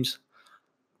 Both teams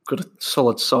got a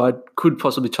solid side. Could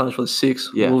possibly challenge for the six.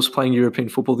 Yeah. Wolves playing European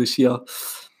football this year.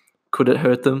 Could it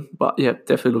hurt them? But yeah,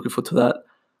 definitely looking forward to that.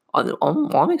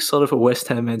 I'm excited for West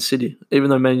Ham Man City, even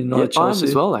though Man United I am Chelsea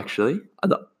as well, actually.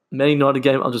 The Man United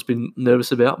game I've just been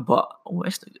nervous about, but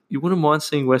you wouldn't mind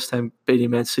seeing West Ham beating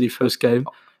Man City first game,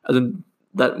 and then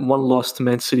that one loss to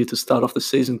Man City to start off the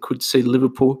season could see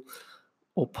Liverpool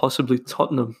or possibly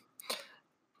Tottenham,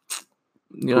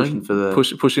 Pushing for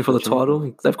the pushing for the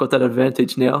title. They've got that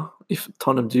advantage now if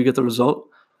Tottenham do get the result.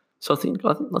 So I think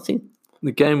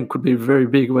the game could be very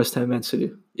big. West Ham Man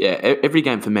City. Yeah, every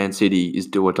game for Man City is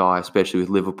do or die, especially with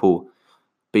Liverpool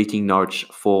beating Norwich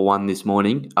 4-1 this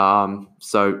morning.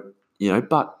 So,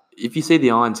 but if you see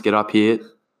the Irons get up here,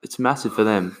 it's massive for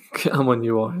them. Come on,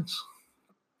 you Irons.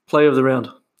 Player of the round.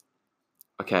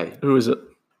 Okay. Who is it?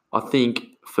 I think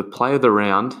for player of the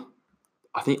round,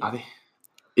 I think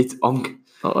it's I'm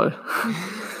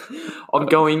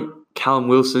going Callum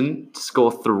Wilson to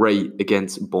score 3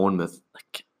 against Bournemouth.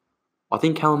 I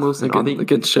think Callum Wilson.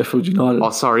 Against Sheffield United.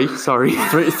 Oh, sorry.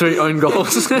 three own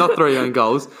goals. Not 3 own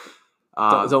goals.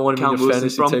 Don't want him Callum in your Wilson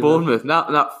fantasy from team, Bournemouth.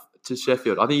 No, to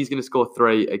Sheffield. I think he's going to score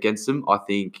 3 against them. I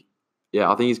think he's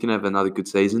going to have another good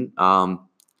season. I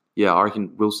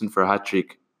reckon Wilson for a hat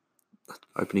trick.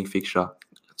 Opening fixture.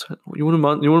 You wouldn't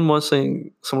mind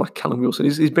seeing someone like Callum Wilson.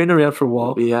 He's been around for a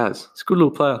while. He has. He's a good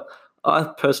little player. I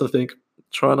personally think,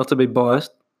 try not to be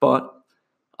biased, but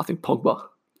I think Pogba.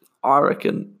 I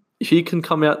reckon if he can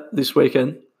come out this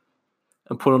weekend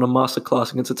and put on a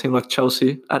masterclass against a team like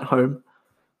Chelsea at home,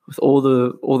 with all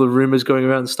the rumours going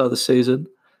around at the start of the season,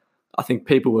 I think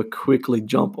people will quickly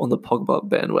jump on the Pogba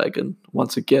bandwagon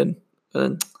once again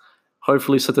and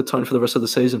hopefully set the tone for the rest of the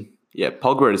season. Yeah,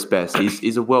 Pogba at his best.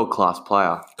 He's a world-class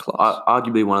player.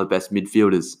 Arguably one of the best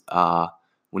midfielders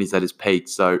when he's at his peak.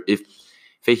 So if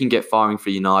he can get firing for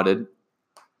United,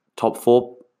 top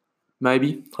 4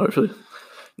 maybe. Hopefully.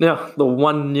 Now, the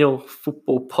 1-0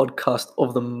 football podcast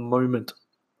of the moment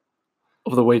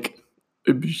of the week.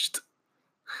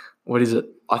 What is it?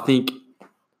 I think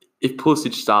if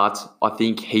Pulisic starts, I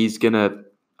think he's going to,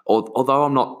 although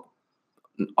I'm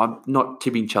not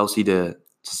tipping Chelsea to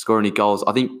score any goals,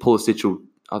 I think Pulisic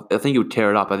he'll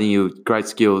tear it up. I think he'll great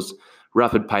skills,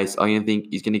 rapid pace. I think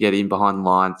he's going to get in behind the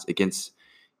lines against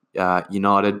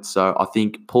United. So I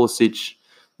think Pulisic,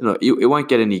 it won't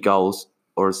get any goals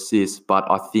or assists, but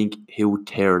I think he'll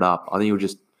tear it up. I think he'll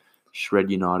just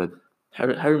shred United.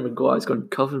 Harry Maguire's got him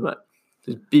covered, mate.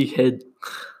 His big head.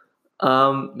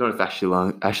 Not if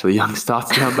Ashley Young starts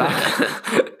to come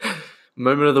back.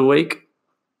 Moment of the week.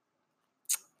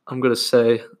 I'm going to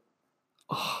say...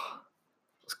 I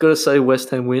was going to say West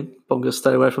Ham win, but I'm going to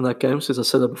stay away from that game since I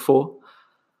said that before.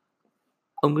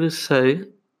 I'm going to say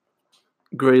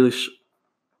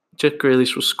Jack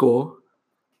Grealish will score,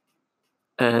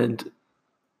 and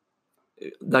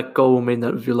that goal will mean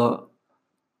that Villa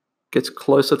gets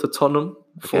closer to Tottenham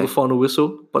before the final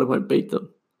whistle, but it won't beat them.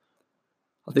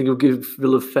 I think it'll give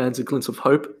Villa fans a glimpse of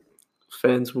hope.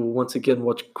 Fans will once again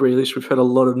watch Grealish. We've heard a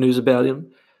lot of news about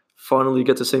him. Finally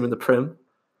get to see him in the Prem.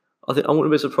 I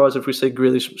wouldn't be surprised if we see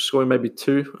Grealish scoring maybe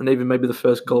 2 and even maybe the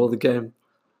first goal of the game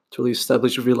to really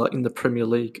establish Villa in the Premier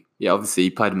League. Yeah, obviously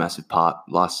he played a massive part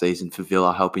last season for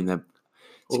Villa, helping them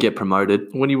to get promoted.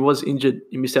 When he was injured,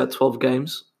 he missed out 12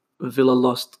 games. Villa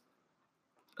lost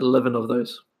 11 of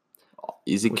those.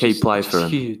 He's a key player for him.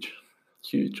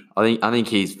 Huge. I think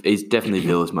he's definitely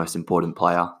Villa's most important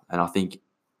player, and I think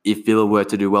if Villa were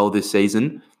to do well this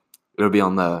season, it'll be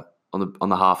on the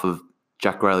half of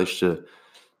Jack Grealish to,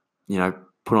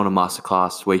 put on a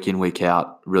masterclass week in, week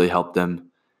out, really help them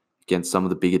against some of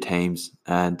the bigger teams,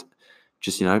 and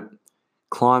just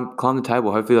climb the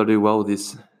table. Hopefully they'll do well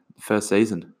this first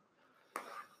season.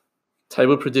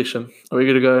 Table prediction. Are we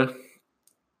going to go?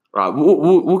 Right,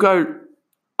 we'll go.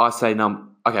 I say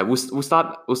Okay, we'll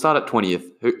start at 20th.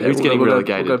 Who's getting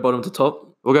relegated? We'll go bottom to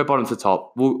top. We'll go bottom to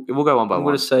top. We'll go one by one. I'm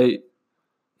going to say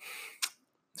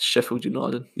Sheffield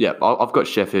United. Yeah, I've got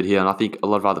Sheffield here, and I think a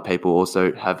lot of other people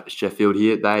also have Sheffield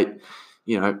here. They,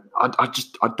 I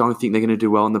don't think they're going to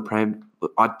do well in the Prem.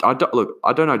 I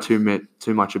don't know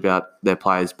too much about their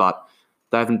players, but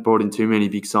they haven't brought in too many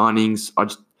big signings.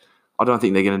 I don't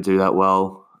think they're going to do that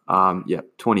well.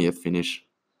 20th finish.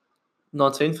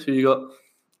 19th. Who you got?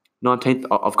 19th,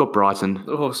 I've got Brighton.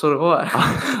 Oh, so do I.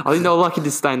 I think they were lucky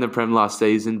to stay in the Prem last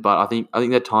season, but I think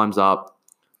their time's up.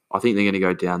 I think they're going to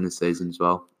go down this season as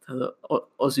well. The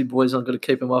Aussie boys aren't going to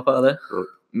keep him up, are they? Look,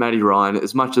 Matty Ryan,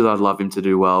 as much as I'd love him to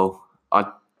do well,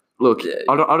 I Yeah.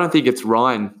 don't think it's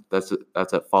Ryan that's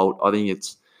at fault. I think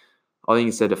it's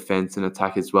their defense and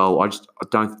attack as well. I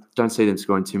don't see them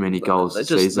scoring too many goals this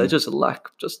season. They just lack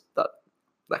just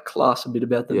that class a bit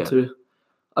about them Yeah. too.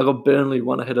 I got Burnley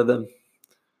one ahead of them.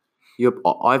 Yep,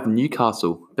 I have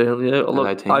Newcastle. Burnley, yeah. Look,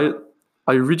 18.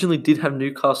 I originally did have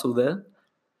Newcastle there.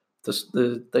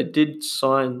 They did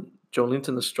sign John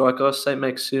Linton, the striker, St.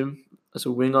 Maxim as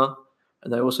a winger,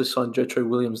 and they also signed Jetro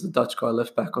Williams, the Dutch guy,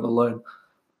 left back on a loan.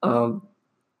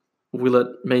 Will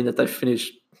it mean that they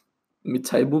finish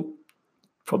mid-table?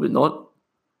 Probably not.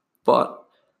 But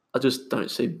I just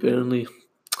don't see Burnley.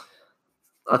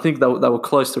 I think they were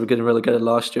close to getting relegated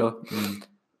last year,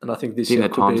 and I think this year their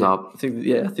time's up. I think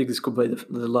this could be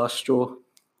the last straw.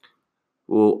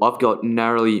 Well, I've got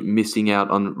narrowly missing out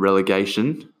on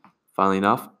relegation. Funnily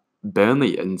enough,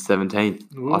 Burnley in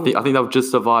 17th. Ooh. I think they'll just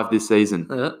survive this season.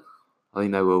 Yeah. I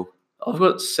think they will. I've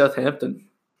got Southampton.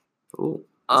 Oh,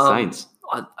 Saints.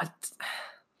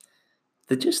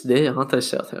 They're just there, aren't they,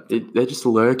 Southampton? They're just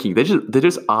lurking. They're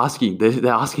just asking. They're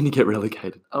asking to get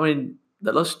relegated. I mean,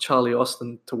 they lost Charlie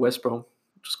Austin to West Brom,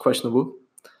 which is questionable.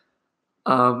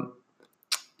 They're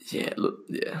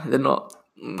not.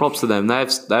 Props to them.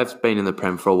 They've been in the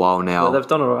Prem for a while now. Yeah, they've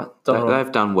done all right.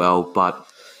 They've done well, but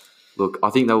look,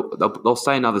 I think they'll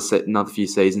stay another few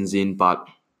seasons in, but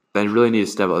they really need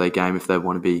to step up their game if they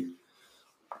want to be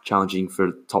challenging for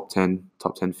a top 10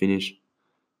 finish.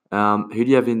 Who do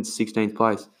you have in 16th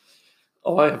place?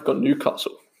 I have got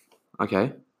Newcastle.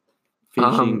 Okay,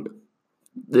 finishing.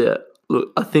 Yeah,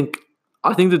 look, I think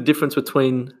the difference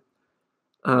between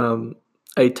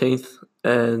 18th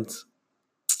and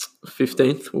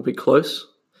 15th will be close.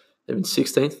 Even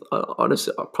 16th,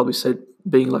 honestly, I'd probably say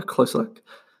being like close, like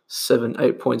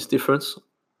 7-8 points difference.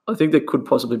 I think there could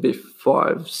possibly be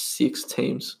 5-6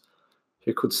 teams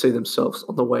who could see themselves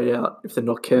on the way out if they're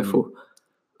not careful.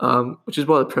 Which is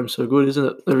why the Prem's so good, isn't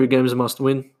it? Every game's a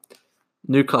must-win.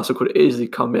 Newcastle could easily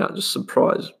come out and just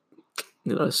surprise,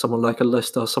 someone like a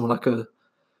Leicester, someone like a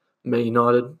Man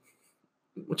United,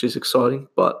 which is exciting.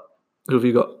 But who have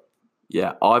you got?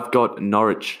 Yeah, I've got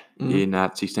Norwich in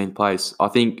at 16th place. I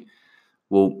think,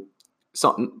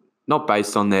 not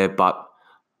based on there, but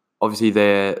obviously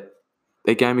their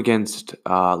game against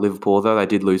Liverpool, though they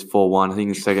did lose 4-1. I think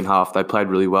in the second half they played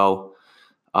really well.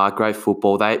 Great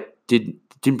football. They didn't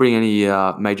bring any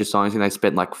major signings. I think they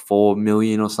spent like $4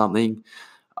 million or something.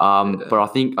 But I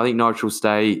think Norwich will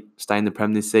stay in the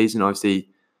Prem this season. Obviously,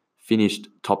 finished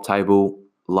top table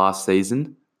last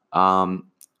season.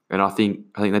 And I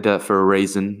think they did that for a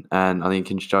reason, and I think it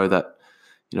can show that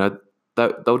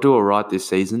they'll do all right this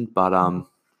season. But I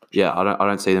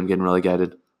don't see them getting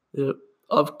relegated. Yeah,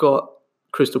 I've got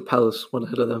Crystal Palace one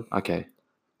ahead of them. Okay.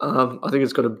 I think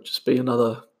it's got to just be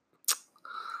another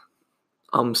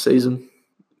season.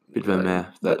 Bit of a meh.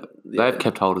 They've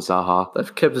kept hold of Zaha.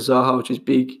 They've kept Zaha, which is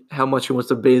big. How much he wants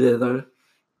to be there, though,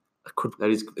 that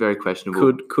is very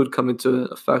questionable. Could come into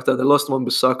a factor. They lost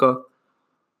Wan-Bissaka.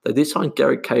 They did sign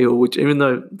Gary Cahill, which even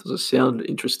though it doesn't sound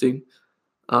interesting,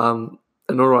 an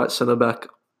all right centre back.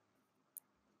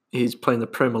 He's playing the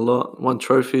Prem a lot, won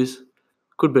trophies,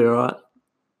 could be all right.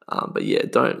 But yeah,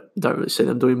 don't really see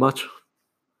them doing much.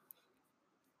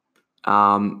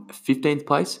 15th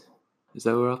place, is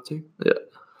that what we're up to? Yeah.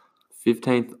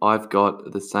 15th, I've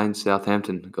got the same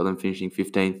Southampton. Got them finishing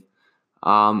 15th.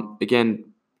 Again,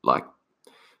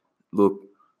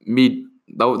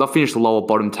 they'll finish the lower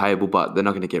bottom table, but they're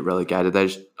not going to get relegated.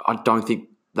 I don't think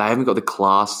they haven't got the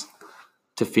class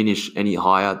to finish any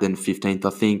higher than 15th.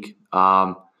 I think,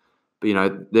 but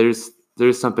there is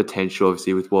some potential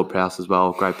obviously with Ward-Prowse as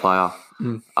well, great player.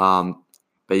 But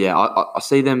yeah, I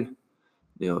see them.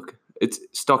 Look, it's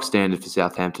stock standard for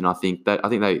Southampton. I think they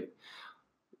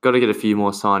got to get a few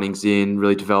more signings in,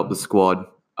 really develop the squad,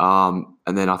 and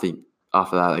then I think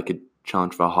after that they could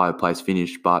challenge for a higher place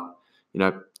finish. But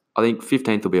I think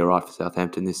 15th will be all right for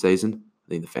Southampton this season. I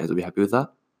think the fans will be happy with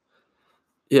that.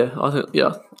 Yeah, I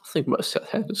think most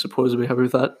Southampton supporters will be happy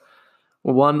with that.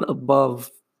 One above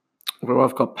where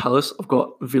I've got Palace, I've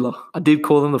got Villa. I did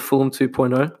call them the Fulham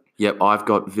 2.0. Yep, I've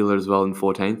got Villa as well in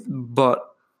 14th. But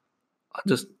I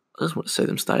just want to see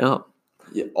them stay up.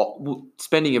 Yeah,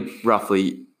 spending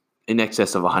roughly in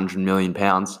excess of £100 million,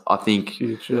 I think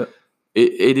huge. Yeah.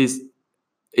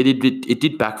 It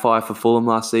did backfire for Fulham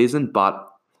last season, but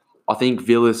I think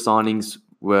Villa's signings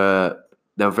were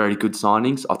very good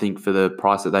signings. I think for the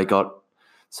price that they got,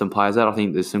 some players out. I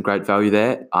think there's some great value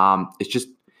there. It's just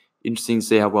interesting to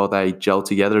see how well they gel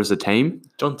together as a team.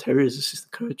 John Terry is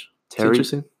assistant coach. Terry,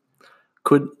 It's interesting.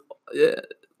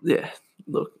 Yeah.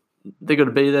 Look, they're going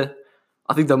to be there.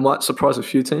 I think they might surprise a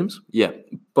few teams. Yeah.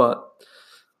 But,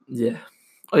 yeah.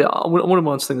 Oh, yeah, I wouldn't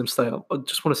mind seeing them stay up. I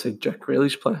just want to see Jack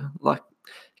Grealish play. Like,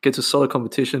 gets a solid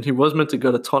competition. He was meant to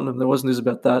go to Tottenham. There wasn't news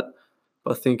about that.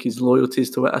 But I think his loyalties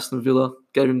to Aston Villa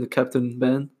gave him the captain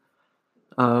band.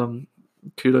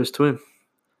 Kudos to him.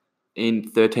 In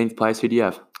 13th place, who do you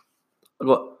have? I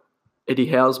got Eddie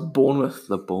Howe's Bournemouth.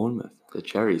 The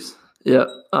Cherries. Yeah.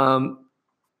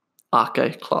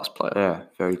 RK, class player. Yeah,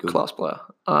 very good. Class player.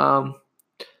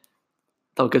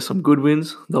 They'll get some good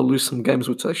wins. They'll lose some games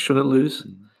which they shouldn't lose.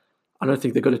 I don't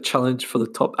think they've got a challenge for the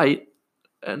top 8.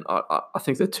 And I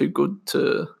think they're too good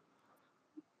to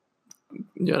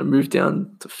move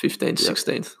down to 15th,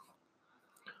 16th.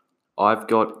 I've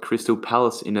got Crystal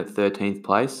Palace in at 13th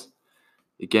place.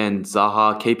 Again,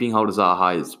 Zaha, keeping hold of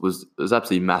Zaha was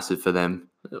absolutely massive for them.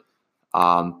 Yep.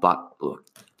 But look,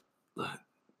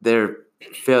 they're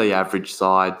a fairly average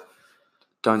side.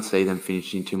 Don't see them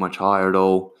finishing too much higher at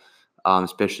all,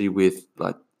 especially with,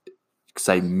 like,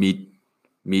 say,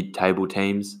 mid-table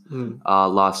teams.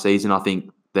 Last season, I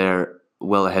think they're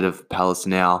well ahead of Palace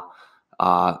now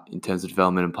in terms of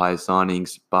development and player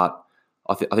signings. But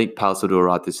I think Palace will do all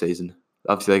right this season.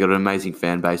 Obviously, they got an amazing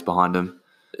fan base behind them.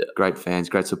 Yeah. Great fans,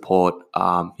 great support.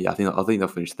 I think they'll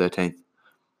finish 13th.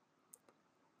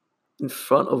 In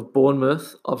front of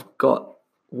Bournemouth, I've got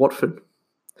Watford.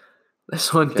 They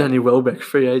signed Danny Welbeck,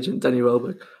 free agent Danny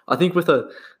Welbeck. I think with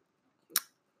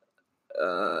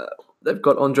they've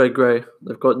got Andre Gray,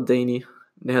 they've got Deeney,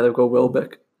 now they've got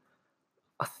Welbeck.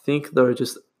 I think they're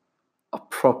just a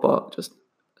proper, just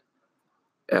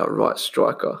outright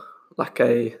striker,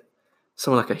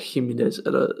 someone like a Jimenez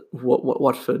at a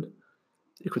Watford.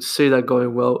 You could see that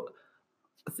going well.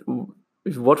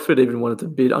 If Watford even wanted to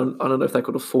bid, I don't know if they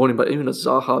could afford him, but even a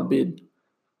Zaha bid,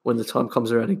 when the time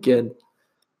comes around again,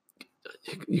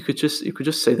 you could just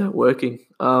see that working.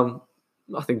 I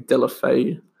think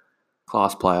Deulofeu,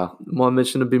 class player. Might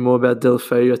mention a bit more about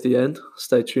Deulofeu at the end.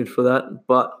 Stay tuned for that.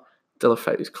 But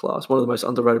Deulofeu is class. One of the most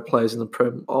underrated players in the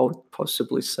Prem, I would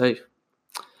possibly say.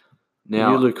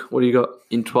 Now, Luke, what do you got?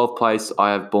 In 12th place,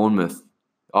 I have Bournemouth.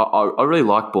 I really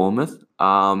like Bournemouth.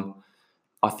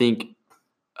 I think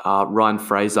Ryan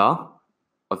Fraser,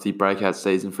 of the breakout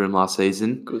season for him last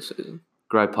season. Good season.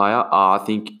 Great player. I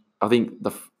think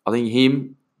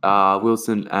him,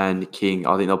 Wilson and King,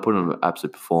 I think they'll put on an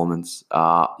absolute performance.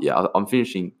 I'm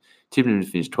tipping him to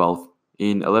finish 12th.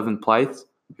 In 11th place,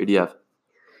 who do you have?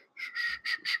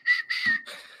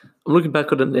 I'm looking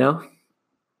back on it now,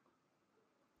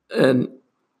 and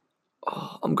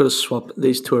I'm going to swap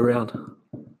these two around.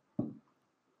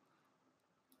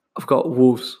 I've got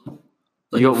Wolves.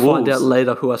 You'll find out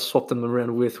later who I swapped them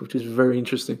around with, which is very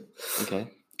interesting. Okay.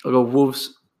 I've got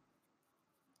Wolves.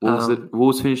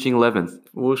 Wolves finishing 11th.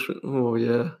 Wolves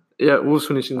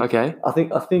finishing. Okay. I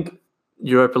think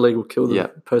Europa League will kill them,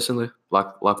 personally.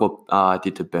 Like what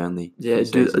did to Burnley. Yeah, I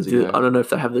don't know if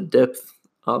they have the depth.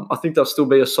 I think they'll still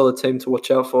be a solid team to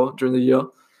watch out for during the year.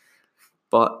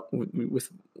 But with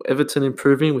Everton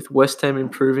improving, with West Ham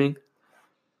improving,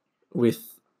 with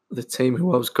the team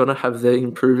who I was going to have there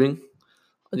improving,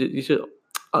 I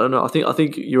don't know. I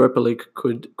think Europa League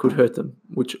could hurt them,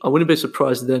 which I wouldn't be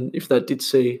surprised then if they did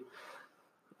see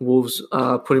Wolves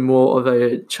putting more of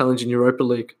a challenge in Europa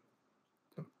League.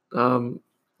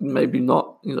 Maybe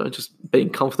not, just being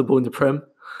comfortable in the Prem.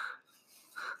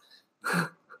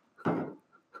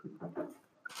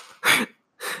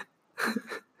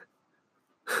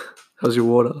 How's your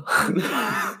water?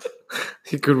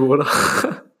 Your good water.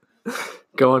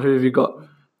 Go on, who have you got?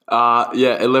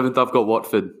 11th, I've got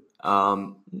Watford.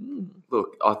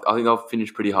 Look, I think they'll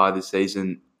finish pretty high this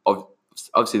season.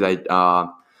 Obviously, they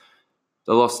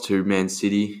lost to Man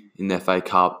City in the FA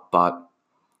Cup, but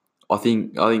I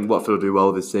think Watford will do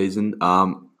well this season.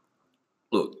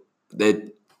 Look, I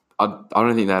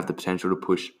don't think they have the potential to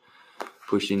push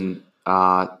in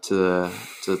to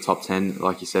the top 10,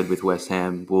 like you said, with West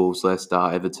Ham, Wolves, Leicester,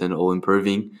 Everton all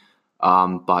improving.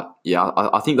 But yeah,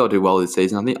 I think they'll do well this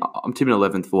season. I think I'm tipping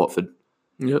 11th for Watford.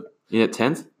 Yep. In at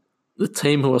 10th? The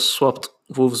team who I swapped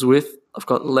Wolves with, I've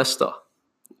got Leicester,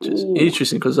 which is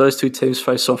interesting because those two teams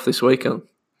face off this weekend.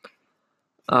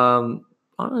 I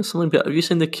don't know, something about. Have you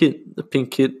seen the kit, the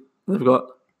pink kit they've got,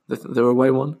 their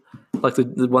away one, like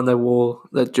the one they wore,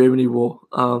 that Germany wore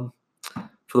for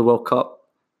the World Cup?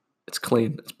 It's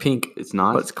clean. It's pink. It's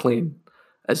nice, but it's clean.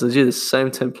 It's legit the same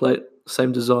template,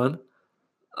 same design.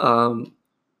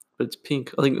 But but it's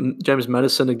pink. I think James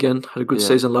Madison again had a good Yeah.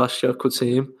 season last year. Could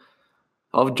see him.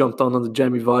 I've jumped on the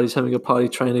Jamie Vardy. He's having a party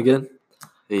train again.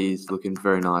 He's looking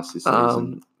very nice this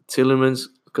season. Tillerman's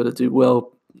got to do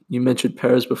well. You mentioned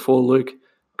Perez before, Luke.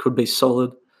 Could be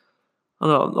solid. I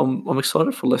don't know. I'm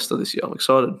excited for Leicester this year. I'm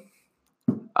excited.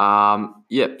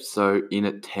 Yep. So in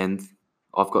at 10th,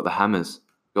 I've got the Hammers.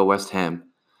 Got West Ham.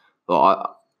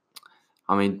 Well,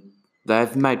 I mean,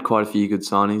 they've made quite a few good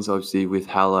signings, obviously with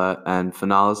Haller and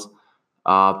Fornals.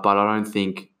 But I don't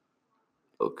think.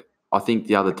 Look, I think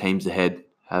the other teams ahead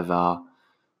have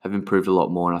improved a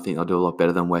lot more, and I think they'll do a lot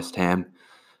better than West Ham.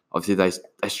 Obviously,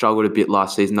 they struggled a bit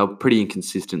last season. They were pretty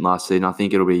inconsistent last season. I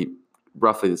think it'll be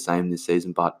roughly the same this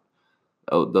season, but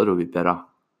that'll be better.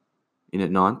 In at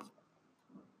 9th.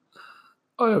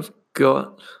 I've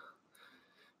got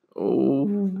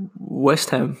West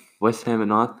Ham. West Ham at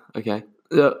 9th? Okay.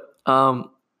 Yeah.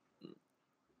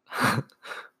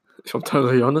 If I'm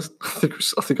totally honest,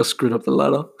 I think I screwed up the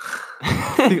ladder.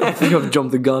 I think I've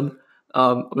jumped the gun.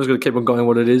 I'm just going to keep on going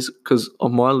what it is, because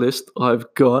on my list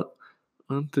I've got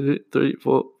 1, 2, 3,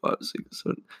 4, 5, 6,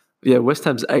 7. Yeah, West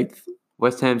Ham's 8th.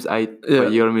 West Ham's 8th, Yeah.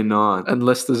 but you got them in 9th. And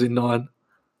Leicester's in 9.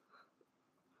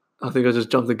 I think I just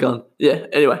jumped the gun. Yeah.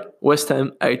 Anyway, West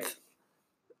Ham 8th.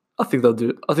 I think they'll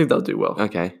do well.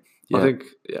 Okay. Yeah.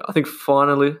 I think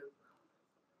finally.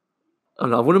 I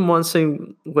don't know. I wouldn't mind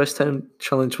seeing West Ham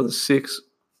challenge for the 6.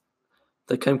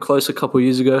 They came close a couple of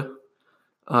years ago.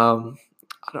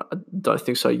 I don't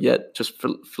think so yet. Just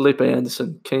Felipe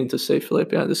Anderson. Keen to see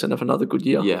Felipe Anderson have another good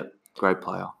year. Yeah, great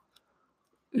player.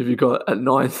 If you got at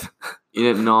 9th. In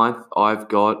at 9th, I've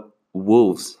got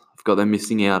Wolves. I've got them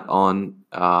missing out on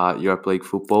Europa League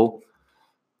football,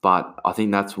 but I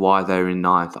think that's why they're in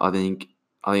 9th. I think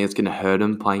it's going to hurt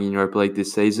them playing in Europa League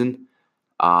this season,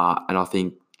 and I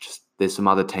think just there's some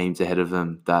other teams ahead of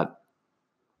them that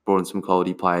brought in some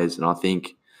quality players, and I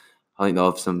think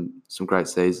they'll have some great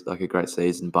season, like a great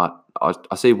season. But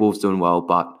I see Wolves doing well,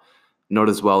 but not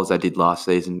as well as they did last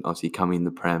season. Obviously, coming in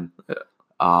the Prem. Yeah.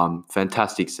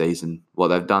 Fantastic season. What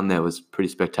they've done there was pretty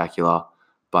spectacular,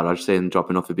 but I just see them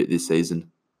dropping off a bit this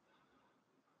season.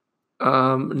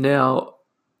 Now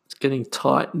it's getting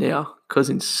tight now, because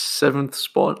in 7th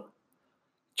spot,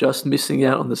 just missing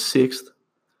out on the 6th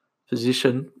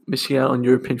position, missing out on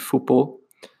European football,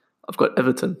 I've got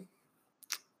Everton.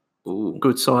 Ooh.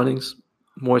 Good signings.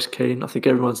 Moise Kean. I think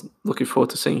everyone's looking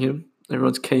forward to seeing him.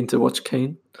 Everyone's keen to watch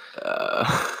Kean.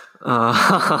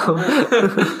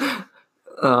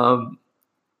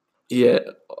 Yeah.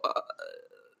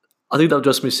 I think they'll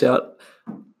just miss out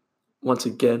once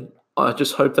again. I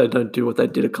just hope they don't do what they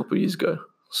did a couple of years ago.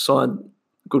 Sign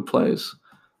good players,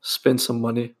 spend some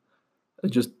money,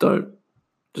 and just don't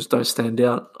stand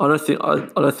out. I don't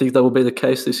think that will be the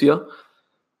case this year,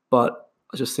 but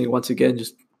I just think once again,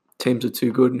 just teams are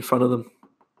too good in front of them.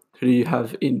 Who do you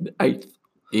have in 8th?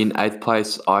 In 8th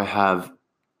place, I have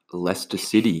Leicester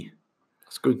City.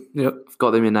 That's good. Yep. I've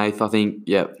got them in 8th. I think,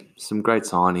 some great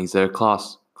signings. They're a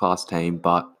class team,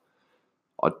 but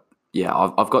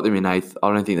I've got them in 8th.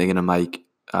 I don't think they're going to make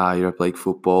Europa League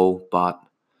football, but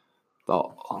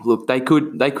look, they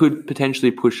could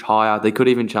potentially push higher. They could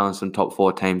even challenge some top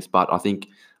 4 teams, but I think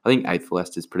 8th for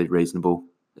Leicester is pretty reasonable.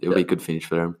 It'll be a good finish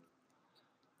for them.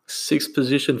 6th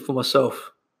position for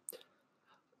myself.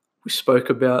 We spoke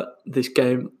about this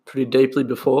game pretty deeply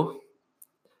before.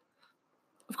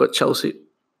 I've got Chelsea.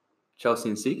 Chelsea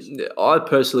in 6th? Yeah, I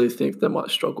personally think they might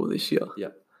struggle this year. Yeah.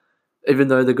 Even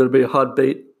though they're going to be a hard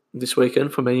beat this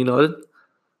weekend for Man United,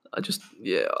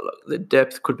 their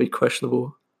depth could be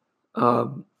questionable.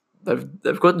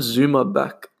 They've got Zuma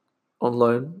back on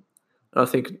loan, and I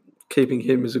think keeping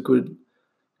him is a good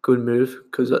move,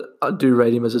 because I do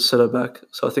rate him as a centre back.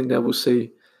 So I think now we'll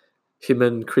see him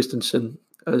and Christensen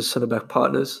as centre back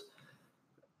partners.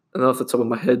 And off the top of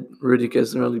my head,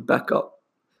 Rudiger's their only backup.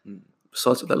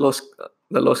 Besides that,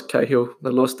 they lost Cahill, they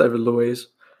lost David Luiz.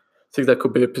 I think that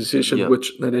could be a position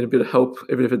which they need a bit of help,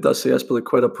 even if it does see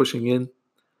Azpilicueta pushing in.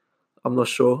 I'm not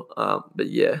sure. But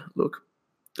yeah, look,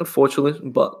 unfortunately,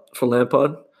 but for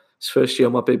Lampard, his first year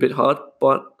might be a bit hard,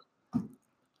 but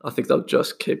I think they'll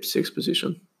just keep 6th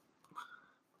position.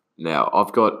 Now,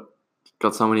 I've got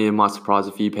someone here who might surprise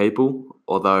a few people,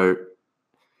 although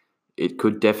it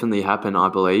could definitely happen, I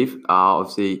believe.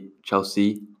 Obviously,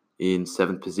 Chelsea in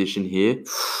 7th position here.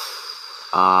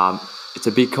 It's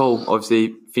a big call.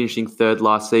 Obviously, finishing 3rd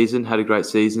last season, had a great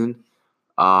season.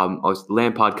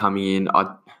 Lampard coming in.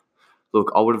 I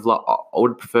would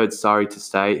have preferred Surrey to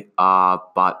stay,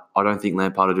 but I don't think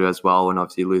Lampard will do as well. And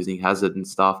obviously losing Hazard and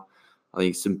stuff, I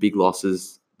think some big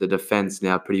losses. The defense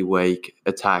now pretty weak.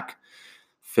 Attack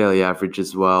fairly average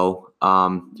as well.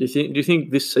 Do you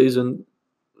think this season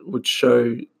would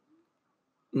show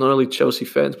not only Chelsea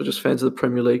fans but just fans of the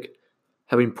Premier League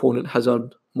how important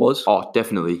Hazard was? Oh,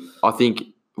 definitely. I think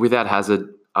without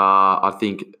Hazard, I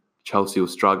think Chelsea will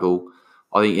struggle.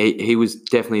 I think he was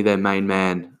definitely their main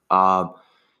man. I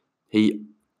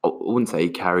wouldn't say he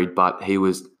carried, but he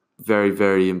was very,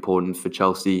 very important for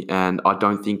Chelsea. And I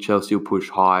don't think Chelsea will push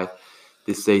high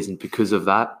this season because of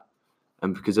that.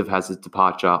 And because of Hazard's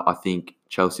departure, I think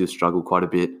Chelsea will struggle quite a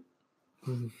bit.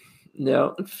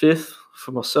 Now, at fifth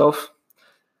for myself,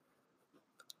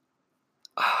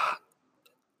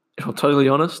 if I'm totally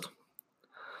honest,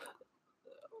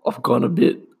 I've gone a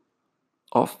bit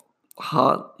off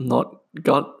heart, not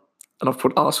gut, and I've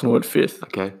put Arsenal at fifth.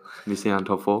 Okay, missing out on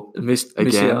top four.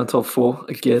 Missing out on top four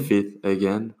again. Fifth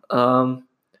again. I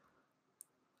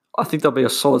think they'll be a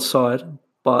solid side,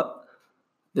 but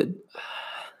it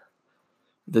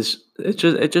just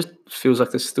feels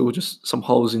like there's still just some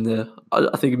holes in there.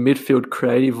 I think midfield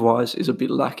creative wise is a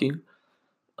bit lacking.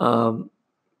 The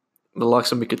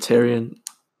likes of Mkhitaryan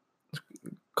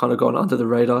kind of gone under the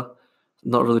radar,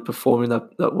 not really performing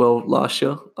that well last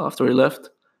year after he left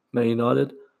Man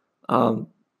United.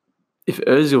 If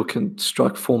Ozil can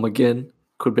strike form again,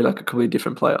 could be like a completely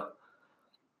different player.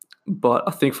 But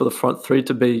I think for the front three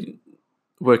to be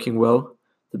working well,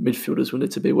 the midfielders will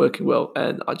need to be working well.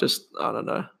 And I don't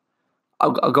know.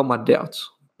 I got my doubts,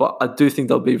 but I do think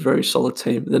they'll be a very solid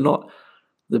team. They're not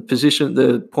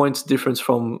the points difference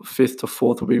from fifth to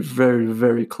fourth will be very,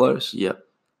 very close. Yeah.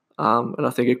 And I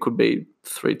think it could be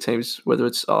three teams, whether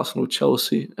it's Arsenal,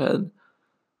 Chelsea, and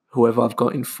whoever I've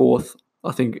got in fourth.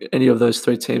 I think any of those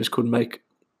three teams could make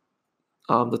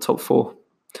the top four.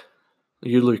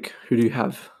 You, Luke, who do you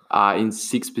have? In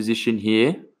sixth position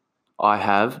here, I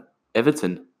have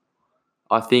Everton.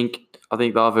 I think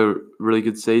they'll have a really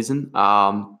good season.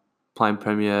 Playing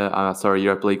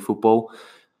Europa League football,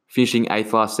 finishing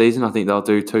eighth last season. I think they'll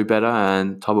do two better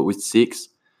and top it with six,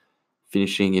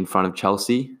 finishing in front of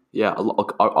Chelsea. Yeah,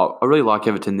 I really like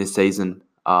Everton this season.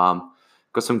 Got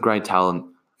some great talent,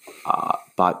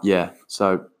 but yeah.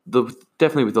 So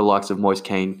definitely with the likes of Moise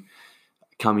Kean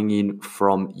coming in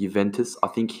from Juventus, I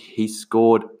think he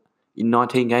scored in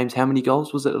 19 games. How many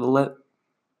goals was it? 11?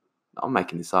 I'm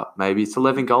making this up. Maybe it's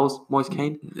 11 goals, Moise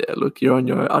Kean. Yeah, look, you're on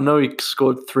your own. I know he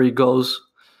scored 3 goals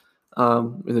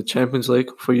in the Champions League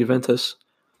for Juventus.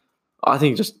 I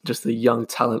think just the young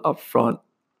talent up front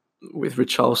with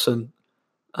Richarlison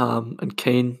and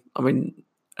Keane. I mean,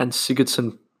 and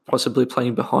Sigurdsson possibly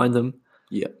playing behind them.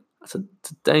 Yeah. It's a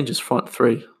dangerous front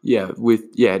three. Yeah,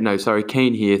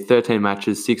 Keane here, 13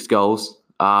 matches, 6 goals,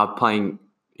 playing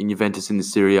in Juventus in the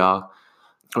Serie A.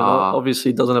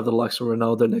 Obviously, he doesn't have the likes of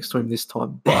Ronaldo next to him this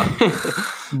time, but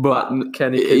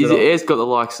can he keep it up? He's got the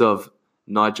likes of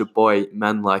Nigel Boy,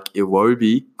 man like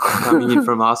Iwobi coming in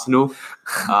from Arsenal,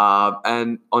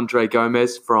 and Andre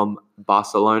Gomez from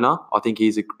Barcelona. I think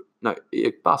he's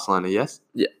Barcelona, yes?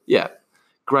 Yeah.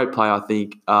 Great player, I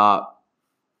think.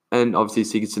 And obviously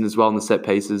Sigurdsson as well in the set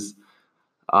pieces.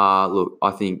 Look,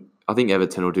 I think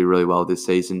Everton will do really well this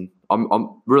season.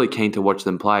 I'm really keen to watch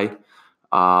them play.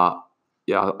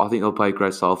 Yeah, I think they'll play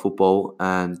great style of football,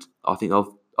 and I think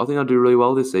they'll do really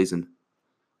well this season.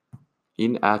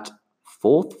 In at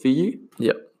fourth for you?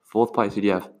 Yep. Fourth place, who do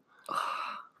you have?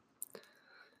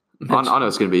 I know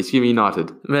it's going to be. It's going to be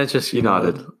United. Manchester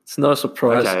United. It's no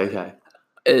surprise. Okay.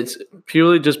 It's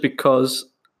purely just because,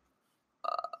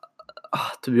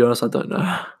 to be honest, I don't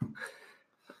know.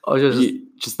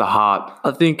 Just the heart.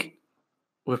 I think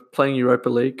we're playing Europa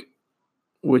League,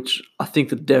 which I think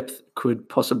the depth could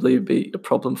possibly be a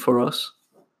problem for us.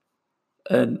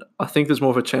 And I think there's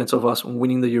more of a chance of us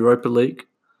winning the Europa League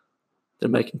than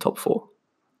making top 4.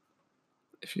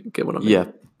 If you get what I mean. Yeah.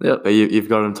 But you've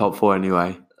got them top 4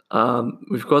 anyway.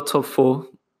 We've got top 4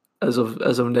 as of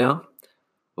now.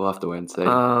 We'll have to wait and see.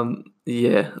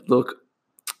 Yeah, look.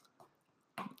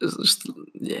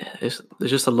 There's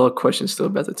just a lot of questions still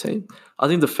about the team. I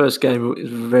think the first game is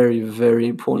very, very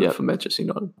important for Manchester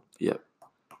United. Yeah.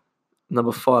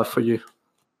 Number 5 for you.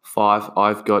 5,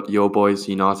 I've got your boys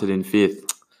United in 5th.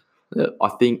 Yep. I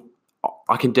think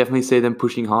I can definitely see them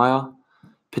pushing higher.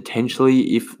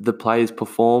 Potentially, if the players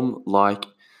perform, like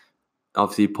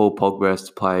obviously Paul Pogba has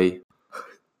to play.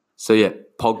 So yeah,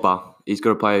 Pogba, he's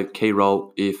got to play a key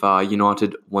role if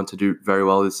United want to do very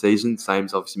well this season. Same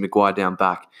as obviously Maguire down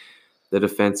back. The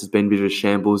defence has been a bit of a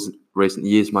shambles in recent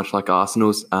years, much like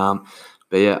Arsenal's. But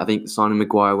yeah, I think signing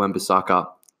Maguire, Wan-Bissaka,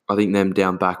 I think them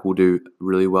down back will do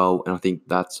really well, and I think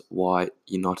that's why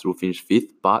United will finish 5th.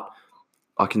 But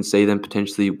I can see them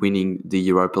potentially winning the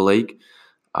Europa League.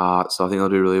 So I think they'll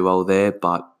do really well there.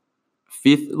 But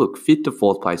fifth to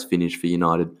fourth place finish for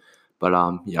United. But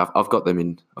I've got them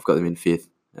in fifth.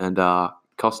 And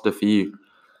Costa, for you,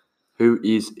 who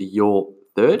is your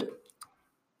third?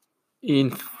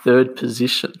 In third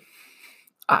position,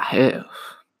 I have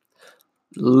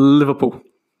Liverpool.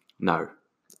 No.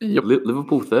 Yep.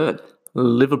 Liverpool third.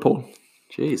 Liverpool.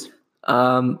 Jeez.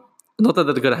 Not that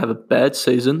they're going to have a bad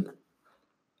season,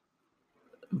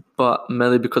 but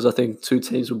mainly because I think two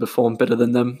teams will perform better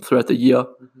than them throughout the year.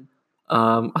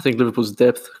 I think Liverpool's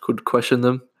depth could question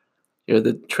them.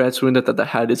 The transfer window that they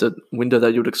had is a window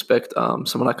that you'd expect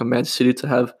someone like a Man City to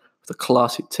have, with a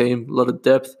classy team, a lot of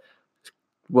depth,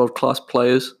 world-class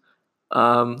players.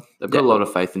 They've got a lot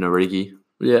of faith in Origi.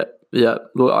 Yeah.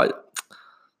 Look, I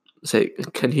say,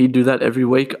 can he do that every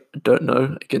week? I don't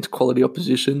know, against quality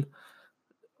opposition.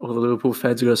 All the Liverpool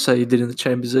fans are going to say he did in the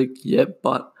Champions League. Yeah,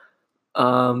 but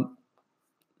look,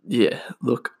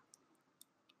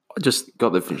 I just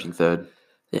got the finishing third.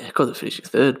 Yeah, got the finishing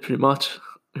third, pretty much.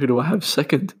 Who do I have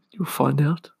second? You'll find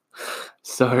out.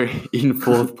 So in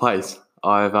fourth place,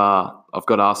 I've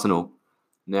got Arsenal.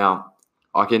 Now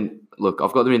I've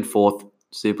got them in fourth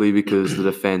simply because the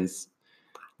defense,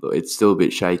 it's still a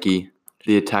bit shaky.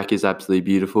 The attack is absolutely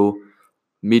beautiful.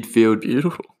 Midfield,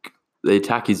 beautiful. The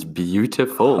attack is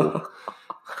beautiful.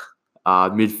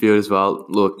 Midfield as well.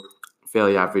 Look,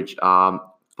 fairly average.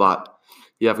 But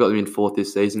yeah, I've got them in fourth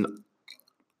this season.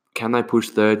 Can they push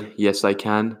third? Yes, they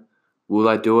can. Will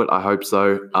they do it? I hope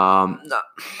so. No.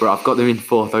 But I've got them in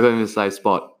fourth. I've got them in a safe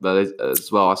spot. But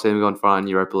as well, I see them going far in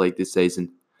Europa League this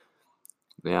season.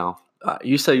 Now,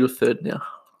 you say you're third now.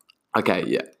 Okay,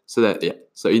 yeah. So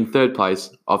in third place,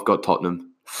 I've got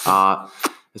Tottenham.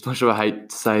 As much as I hate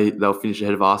to say they'll finish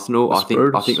ahead of Arsenal, I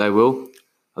think they will.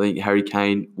 I think Harry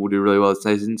Kane will do really well this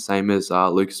season, same as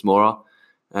Lucas Moura,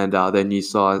 and their new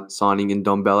signing in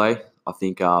Dombele. I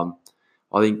think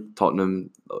Tottenham,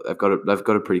 they've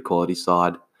got a pretty quality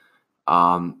side.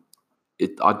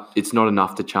 It's not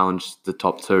enough to challenge the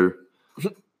top two,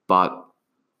 but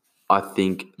I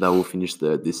think they will finish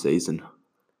third this season.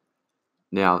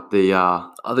 Now,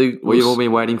 what you've all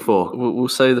been waiting for. We'll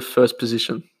say the first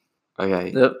position.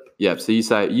 Okay. Yep. Yeah. So you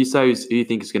say who you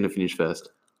think is going to finish first?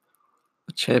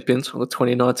 The champions of the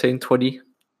 2019-20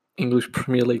 English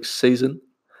Premier League season.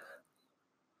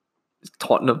 It's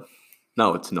Tottenham.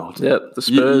 No, it's not. Yep, the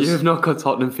Spurs. You have not got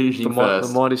Tottenham finishing first.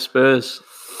 The mighty Spurs.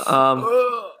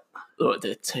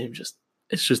 Their team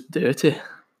it's just dirty.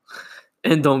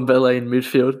 And Dombele in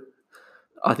midfield.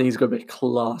 I think he's going to be a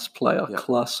class player,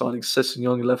 class signing.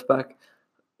 Sessegnon left back.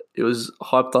 It was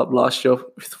hyped up last year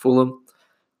with Fulham.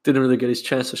 Didn't really get his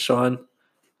chance to shine.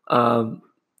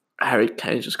 Harry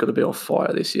Kane's just got to be on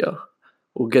fire this year.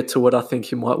 We'll get to what I think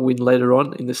he might win later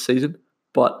on in the season.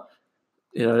 But,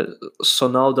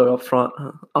 Sonaldo up front,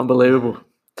 unbelievable.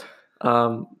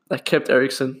 They kept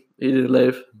Eriksen. He didn't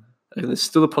leave. And there's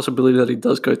still a possibility that he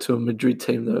does go to a Madrid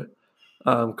team, though,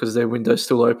 because their window's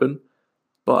still open.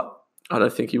 But I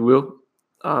don't think he will.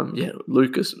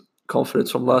 Lucas, confidence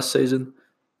from last season.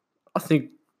 I think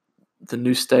the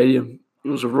new stadium, it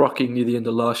was rocking near the end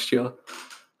of last year.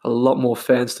 A lot more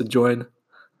fans to join.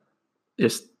 I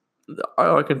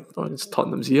reckon it's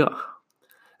Tottenham's year.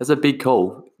 That's a big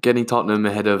call, getting Tottenham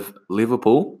ahead of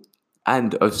Liverpool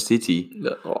and of City.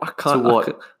 I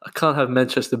can't have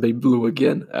Manchester be blue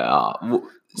again.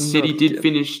 City did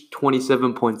finish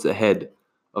 27 points ahead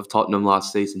of Tottenham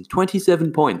last season.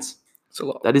 27 points. It's a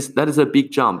lot. That is a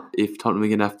big jump if Tottenham are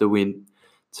going to have to win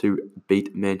to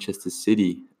beat Manchester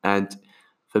City. And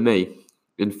for me,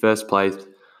 in first place,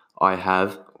 I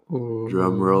have,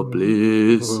 drumroll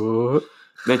please,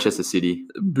 Manchester City.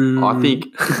 Boo. I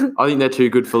think they're too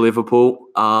good for Liverpool.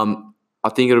 I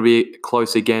think it'll be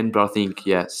close again, but I think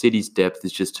City's depth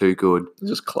is just too good. It's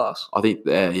just class. I think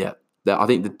they're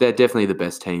definitely the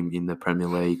best team in the Premier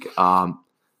League.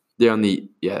 The only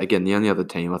other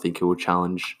team I think who will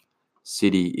challenge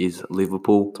City is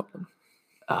Liverpool.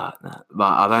 But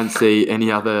I don't see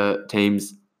any other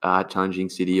teams challenging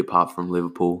City apart from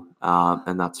Liverpool,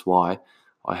 and that's why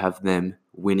I have them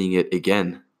winning it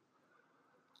again.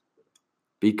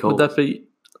 Big call. Would that be?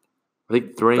 I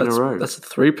think 3 in a row. That's a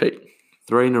three-peat.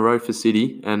 3 in a row for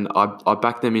City, and I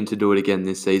back them in to do it again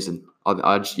this season.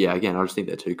 I just think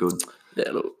they're too good.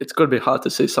 Yeah, look, it's got to be hard to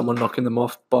see someone knocking them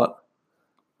off, but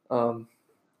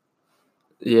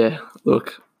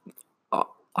look,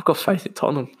 I've got faith in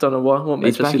Tottenham. Don't know why. I want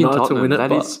Manchester United to win it.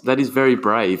 That is very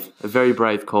brave. A very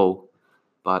brave call.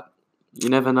 But you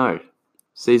never know.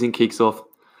 Season kicks off.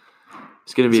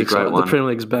 It's going to be a great one. The Premier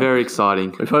League's back. Very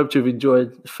exciting. We hope you've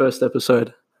enjoyed the first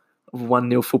episode of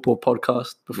 1-0 Football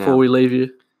Podcast. Before we leave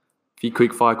you, few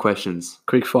quick fire questions.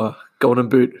 Quick fire. Golden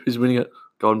boot. Who's winning it?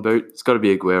 Golden boot. It's got to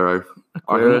be Aguero.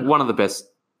 I reckon one of the best,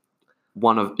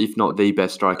 if not the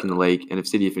best striker in the league. And if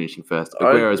City are finishing first,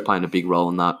 Aguero is playing a big role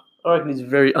in that. I reckon he's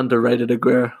very underrated,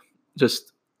 Aguero.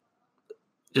 Just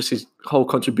his whole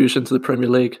contribution to the Premier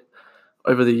League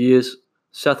over the years.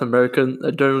 South American,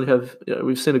 they don't really have...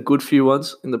 we've seen a good few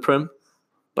ones in the Prem,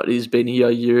 but he's been here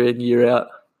year in, year out.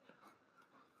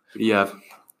 Who do you have?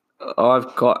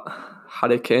 I've got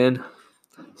Hurricane.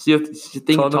 So you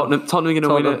think Tottenham are going to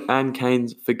win it and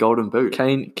Kane's for Golden Boot?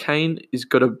 Kane is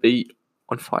going to be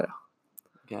on fire.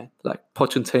 Okay. Like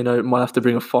Pochettino might have to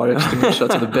bring a fire extinguisher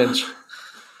to the bench.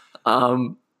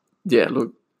 Yeah,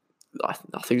 look, I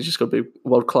think he's just going to be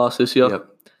world class this year. Yep.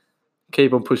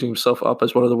 Keep on pushing himself up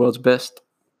as one of the world's best.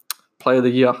 Player of the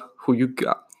year, who you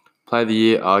got? Player of the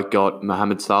year, I got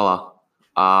Mohamed Salah.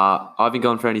 I haven't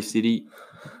gone for any City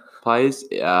players,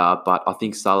 but I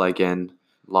think Salah again,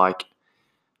 like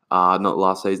not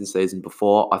last season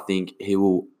before. I think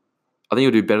he'll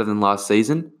do better than last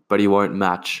season, but he won't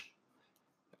match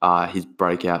his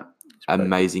breakout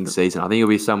amazing season. I think he'll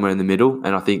be somewhere in the middle,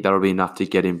 and I think that'll be enough to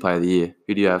get him Player of the Year.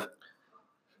 Who do you have?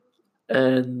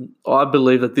 And I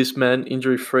believe that this man,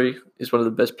 injury-free, is one of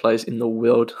the best players in the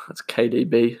world. That's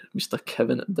KDB, Mr.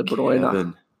 Kevin De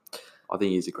Bruyne. I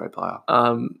think he's a great player.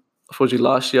 Unfortunately,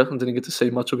 last year I didn't get to see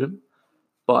much of him.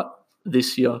 But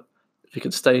this year, if he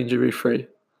can stay injury-free,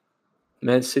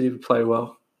 Man City will play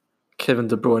well. Kevin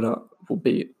De Bruyne will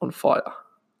be on fire.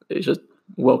 He's a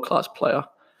world-class player.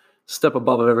 Step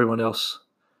above everyone else.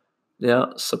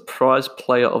 Now, surprise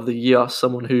player of the year,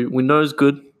 someone who we know is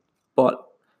good, but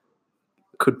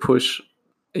could push,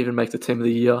 even make the team of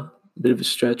the year. A bit of a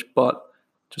stretch, but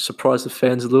to surprise the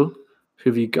fans a little.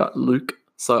 Who have you got, Luke?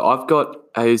 So I've got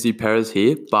Jose Perez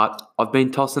here, but I've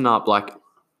been tossing up,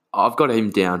 I've got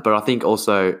him down, but I think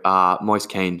also Moise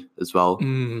Kean as well.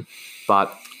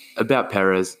 But about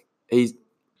Perez, he's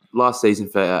last season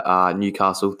for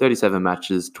Newcastle, 37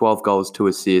 matches, 12 goals, 2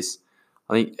 assists.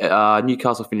 I think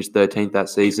Newcastle finished 13th that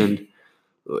season.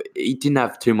 He didn't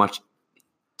have too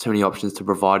many options to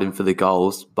provide him for the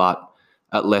goals, but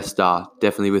at Leicester,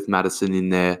 definitely with Maddison in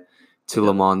there,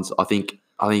 Tillemans, I think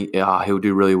he'll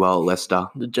do really well at Leicester.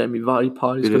 The Jamie Vardy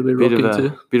party's going to be rocking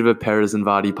too. Bit of a Perez and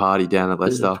Vardy party down at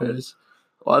Leicester.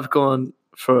 I've gone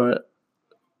for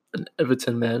an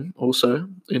Everton man also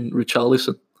in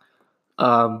Richarlison.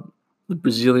 The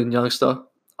Brazilian youngster,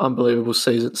 unbelievable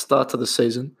season, start to the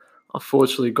season.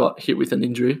 Unfortunately got hit with an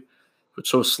injury, which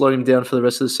sort of slowed him down for the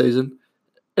rest of the season.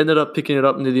 Ended up picking it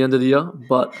up near the end of the year,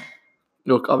 but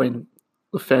look, I mean,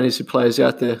 the fantasy players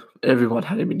out there, everyone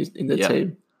had him in their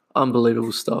team.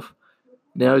 Unbelievable stuff.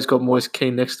 Now he's got Moise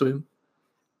Kean next to him.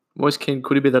 Moise Kean,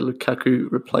 could he be that Lukaku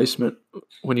replacement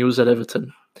when he was at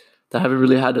Everton? They haven't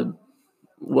really had a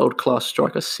world-class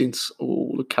striker since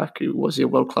Lukaku. Was he a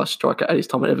world-class striker at his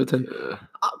time at Everton? Yeah.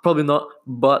 Probably not,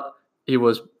 but he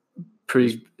was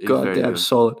pretty goddamn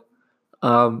solid.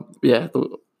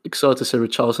 Excited to see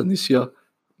Richarlison this year.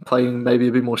 Playing maybe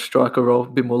a bit more striker role, a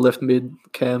bit more left mid,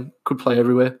 cam, could play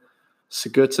everywhere.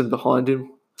 Sigurdsson behind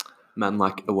him. Man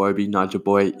like Iwobi, Nigel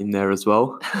Boy in there as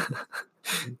well.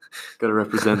 Got to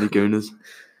represent the Gooners.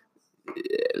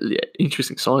 Yeah,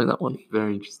 interesting signing, that one.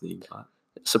 Very interesting.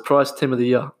 Surprise team of the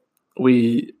year.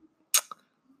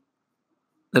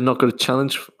 They're not going to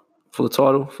challenge for the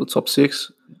title, for the top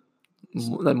 6.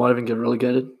 They might even get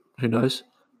relegated. Who knows?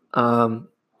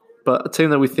 But a team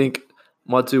that we think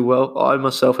might do well. I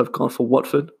myself have gone for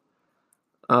Watford.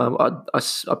 I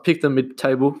picked them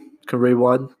mid-table. You can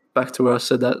rewind back to where I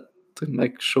said that to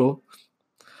make sure.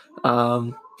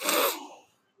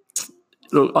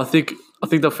 Look, I think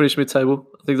they'll finish mid-table.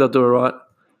 I think they'll do all right.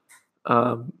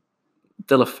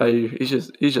 Deulofeu,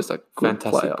 he's just a good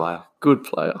fantastic player. Good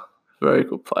player. Very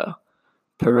good player.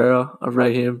 Pereira,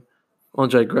 Rahim,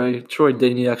 Andre Gray, Troy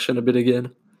Deeney action a bit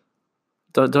again.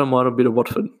 Don't mind a bit of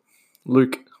Watford.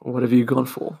 Luke, what have you gone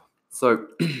for? So,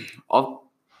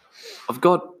 I've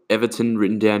got Everton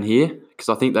written down here because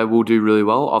I think they will do really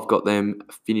well. I've got them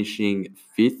finishing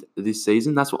 5th this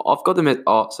season. That's what I've got them at.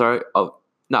 I've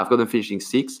got them finishing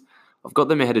 6th. I've got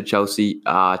them ahead of Chelsea.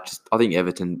 I think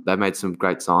Everton, they made some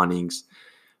great signings,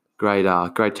 great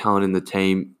talent in the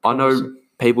team. I know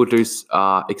people do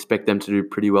expect them to do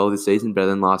pretty well this season, better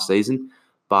than last season,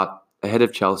 but ahead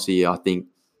of Chelsea, I think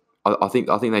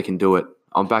they can do it.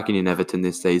 I'm backing in Everton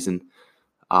this season.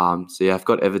 I've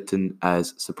got Everton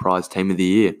as surprise team of the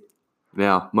year.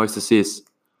 Now, most assists.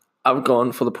 I've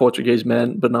gone for the Portuguese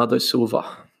man, Bernardo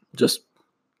Silva. Just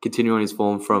continue on his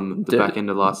form from the back end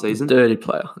of last season. Dirty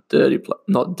player.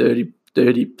 Not dirty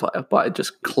player, but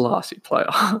just classy player.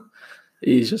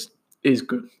 He's just is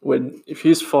good. If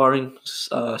he's firing,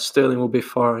 Sterling will be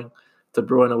firing, De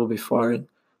Bruyne will be firing,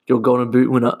 your Golden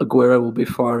Boot winner Aguero will be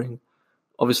firing.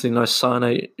 Obviously, no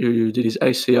Sane, who did his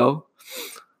ACL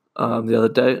the other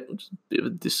day, which is a bit of a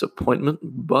disappointment.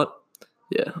 But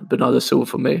yeah, Bernardo Silva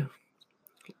for me.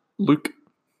 Luke.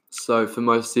 So for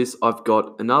most assists, I've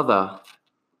got another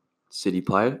City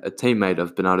player, a teammate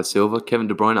of Bernardo Silva, Kevin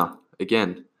De Bruyne.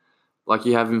 Again, like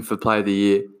you have him for Player of the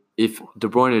Year. If De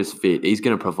Bruyne is fit, he's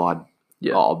going to provide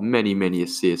many, many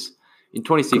assists. In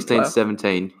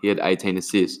 2016-17, he had 18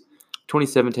 assists.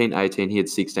 2017-18, he had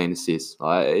 16 assists.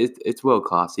 It's world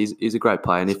class. He's a great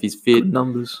player, and if he's fit, Good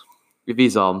numbers. If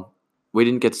he's we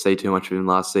didn't get to see too much of him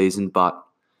last season, but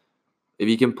if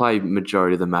he can play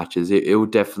majority of the matches, it will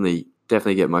definitely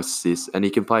get most assists, and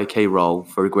he can play a key role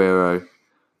for Aguero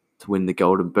to win the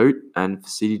Golden Boot and for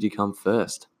City to come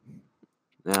first.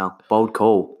 Now, bold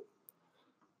call.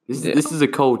 This is a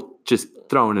call, just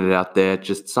throwing it out there,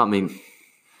 just something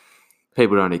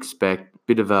people don't expect.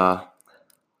 Bit of a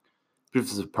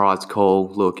surprise call.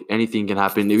 Look, anything can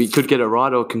happen. He could get it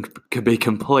right or could be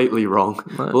completely wrong.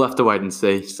 Right. We'll have to wait and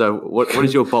see. So what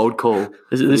is your bold call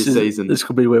this season? This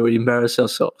could be where we embarrass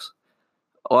ourselves.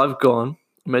 I've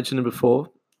mentioned it before,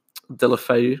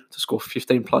 Deulofeu to score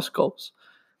 15-plus goals.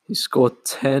 He scored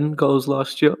 10 goals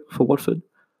last year for Watford.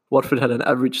 Watford had an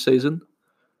average season.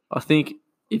 I think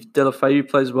if Deulofeu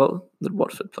plays well, then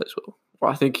Watford plays well.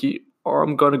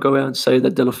 I'm going to go out and say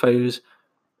that Deulofeu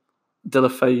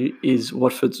is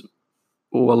Watford's,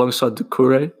 or alongside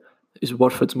Doucouré, is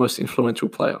Watford's most influential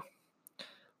player.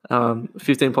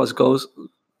 15-plus goals,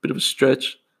 bit of a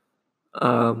stretch.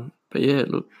 But yeah,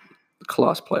 look,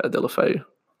 class player, Deulofeu.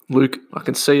 Luke, I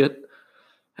can see it,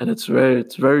 and it's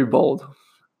very bold.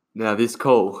 Now, this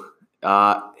call,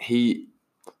 he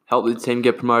helped the team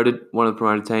get promoted, one of the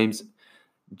promoted teams.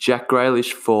 Jack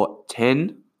Grealish for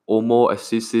 10 or more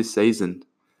assists this season.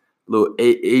 Look,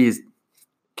 he is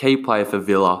key player for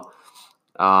Villa.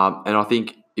 And I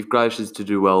think if Grealish is to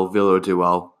do well, Villa will do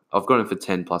well. I've got him for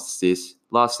 10-plus assists.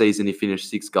 Last season, he finished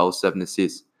 6 goals, 7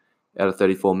 assists out of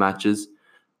 34 matches.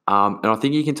 And I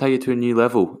think he can take it to a new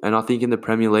level. And I think in the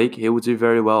Premier League, he will do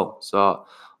very well. So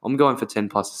I'm going for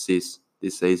 10-plus assists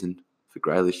this season for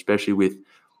Grealish, especially with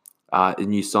the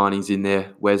new signings in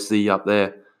there. Wesley up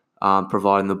there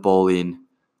providing the ball in.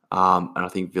 And I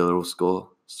think Villa will score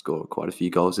quite a few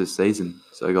goals this season.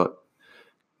 So I got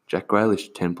Jack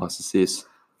Grealish, 10-plus assists.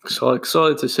 So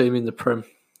excited to see him in the Prem.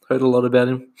 Heard a lot about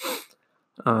him.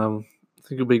 I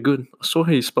think it'll be good. I saw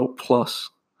how you spelled plus.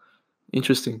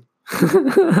 Interesting. I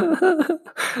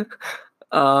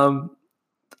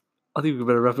think we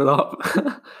better wrap it up.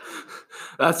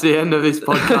 That's the end of this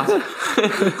podcast.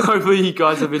 Hopefully you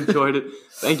guys have enjoyed it.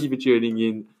 Thank you for tuning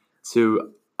in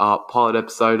to our pilot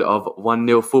episode of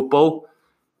 1-0 Football.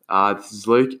 This is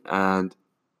Luke and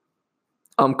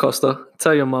I'm Costa.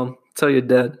 Tell your mum, tell your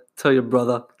dad, tell your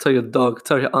brother, tell your dog,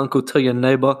 tell your uncle, tell your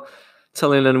neighbor,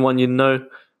 tell anyone you know.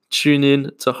 Tune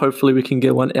in to hopefully we can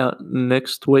get one out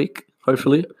next week.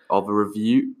 Hopefully. Of a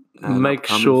review. Make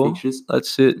sure. Features.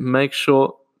 That's it. Make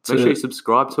sure you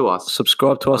subscribe to us.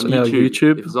 Subscribe to us on our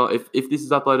YouTube. If this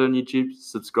is uploaded on YouTube,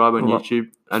 subscribe on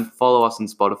YouTube and follow us on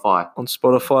Spotify. On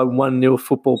Spotify, 1-0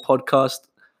 Football Podcast.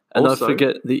 And also, don't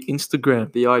forget the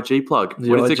Instagram. The IG plug.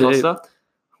 What is it, Costa?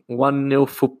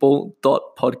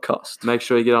 1-0football.podcast. Make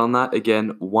sure you get on that.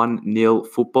 Again,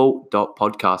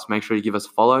 1-0football.podcast. Make sure you give us a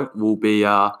follow. We'll be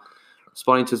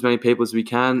responding to as many people as we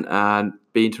can and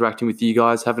be interacting with you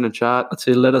guys, having a chat. I'd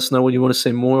say let us know what you want to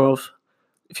see more of.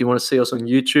 If you want to see us on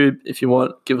YouTube, if you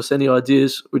want, give us any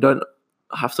ideas. We don't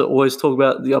have to always talk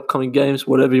about the upcoming games.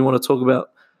 Whatever you want to talk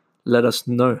about, let us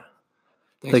know.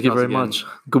 Thank you very much.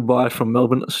 Goodbye from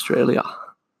Melbourne, Australia.